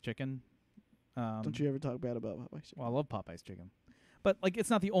Popeye's Chicken. Don't you ever talk bad about Popeye's Chicken? Well, I love Popeye's Chicken, but like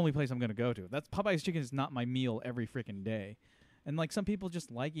it's not the only place I'm going to go to. That's Popeye's Chicken is not my meal every freaking day. And like some people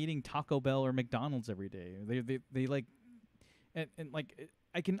just like eating Taco Bell or McDonald's every day. They like, and like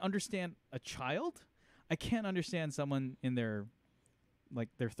I can understand a child. I can't understand someone in their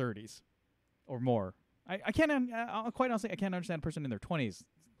 30s or more. I can't. Quite honestly, I can't understand a person in their 20s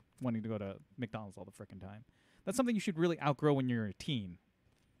wanting to go to McDonald's all the frickin' time. That's something you should really outgrow when you're a teen.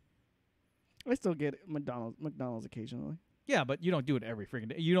 I still get McDonald's occasionally. Yeah, but you don't do it every freaking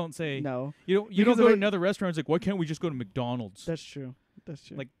day. You don't say No. You don't Because go to I- another restaurant. It's like, why can't we just go to McDonald's? That's true. That's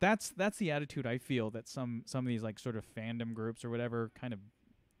true. Like that's the attitude I feel that some of these like sort of fandom groups or whatever kind of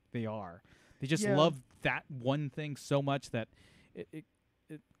they are. They just Yeah. love that one thing so much that it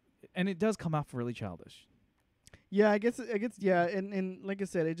and it does come off really childish. yeah, I guess yeah, and like I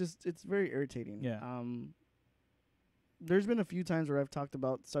said, it's very irritating. Yeah. There's been a few times where I've talked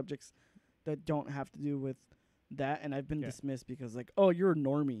about subjects that don't have to do with that, and I've been Yeah. dismissed because like, oh, you're a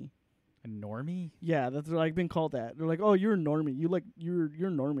normie. A normie? Yeah, that's what I've been called that. They're like, oh, you're a normie. You're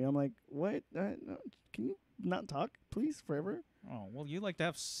normie. I'm like, what? No, can you not talk, please, forever? Oh, well, you like to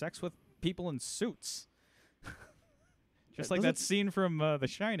have sex with people in suits. Just That like that doesn't- scene from The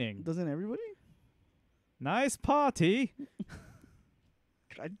Shining. Doesn't everybody? Nice party.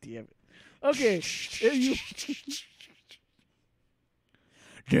 God damn it. Okay. If you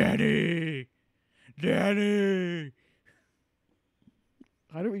Daddy.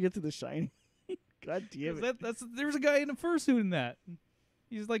 How do we get to The Shining? God damn it. There's a guy in a fursuit in that.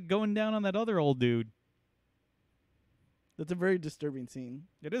 He's like going down on that other old dude. That's a very disturbing scene.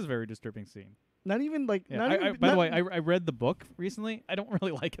 It is a very disturbing scene. Not even like. Yeah, Not even, by the not- way, I read the book recently. I don't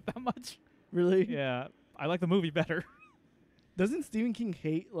really like it that much. really. Yeah, I like the movie better. Doesn't Stephen King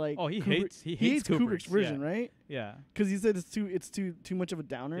hate like? Oh, he Kubrick- hates Kubrick's version, yeah. right? Yeah, Because he said it's too much of a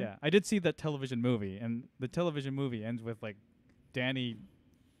downer. yeah. I did see that television movie, and the television movie ends with like Danny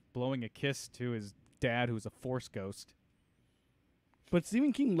blowing a kiss to his dad, who's a Force ghost. But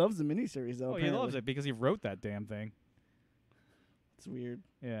Stephen King loves the miniseries though. Oh, he apparently. loves it because he wrote that damn thing. It's weird.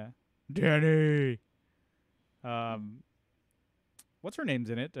 Yeah, Danny. What's her name's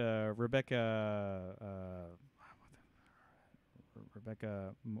in it? Rebecca.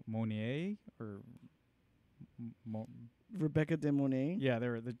 Rebecca Monnier or Rebecca De Monet. yeah,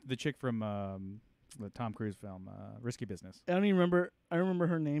 they're the chick from the Tom Cruise film Risky Business. I don't even remember. I remember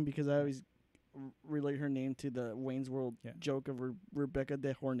her name because I always relate her name to the Wayne's World Yeah. joke of Rebecca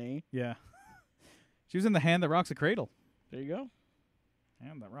De Hornay. Yeah, she was in The Hand That Rocks the Cradle. There you go.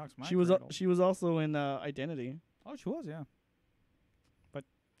 Hand That Rocks My She was Cradle. she was also in Identity. Oh, she was, yeah. But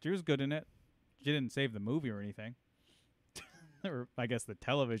she was good in it. She didn't save the movie or anything. Or I guess the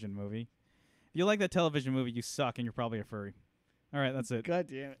television movie. If you like that television movie, you suck and you're probably a furry. All right, that's it. God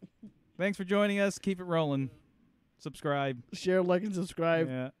damn it. Thanks for joining us. Keep it rolling. Subscribe. Share, like, and subscribe.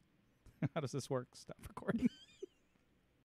 Yeah. How does this work? Stop recording.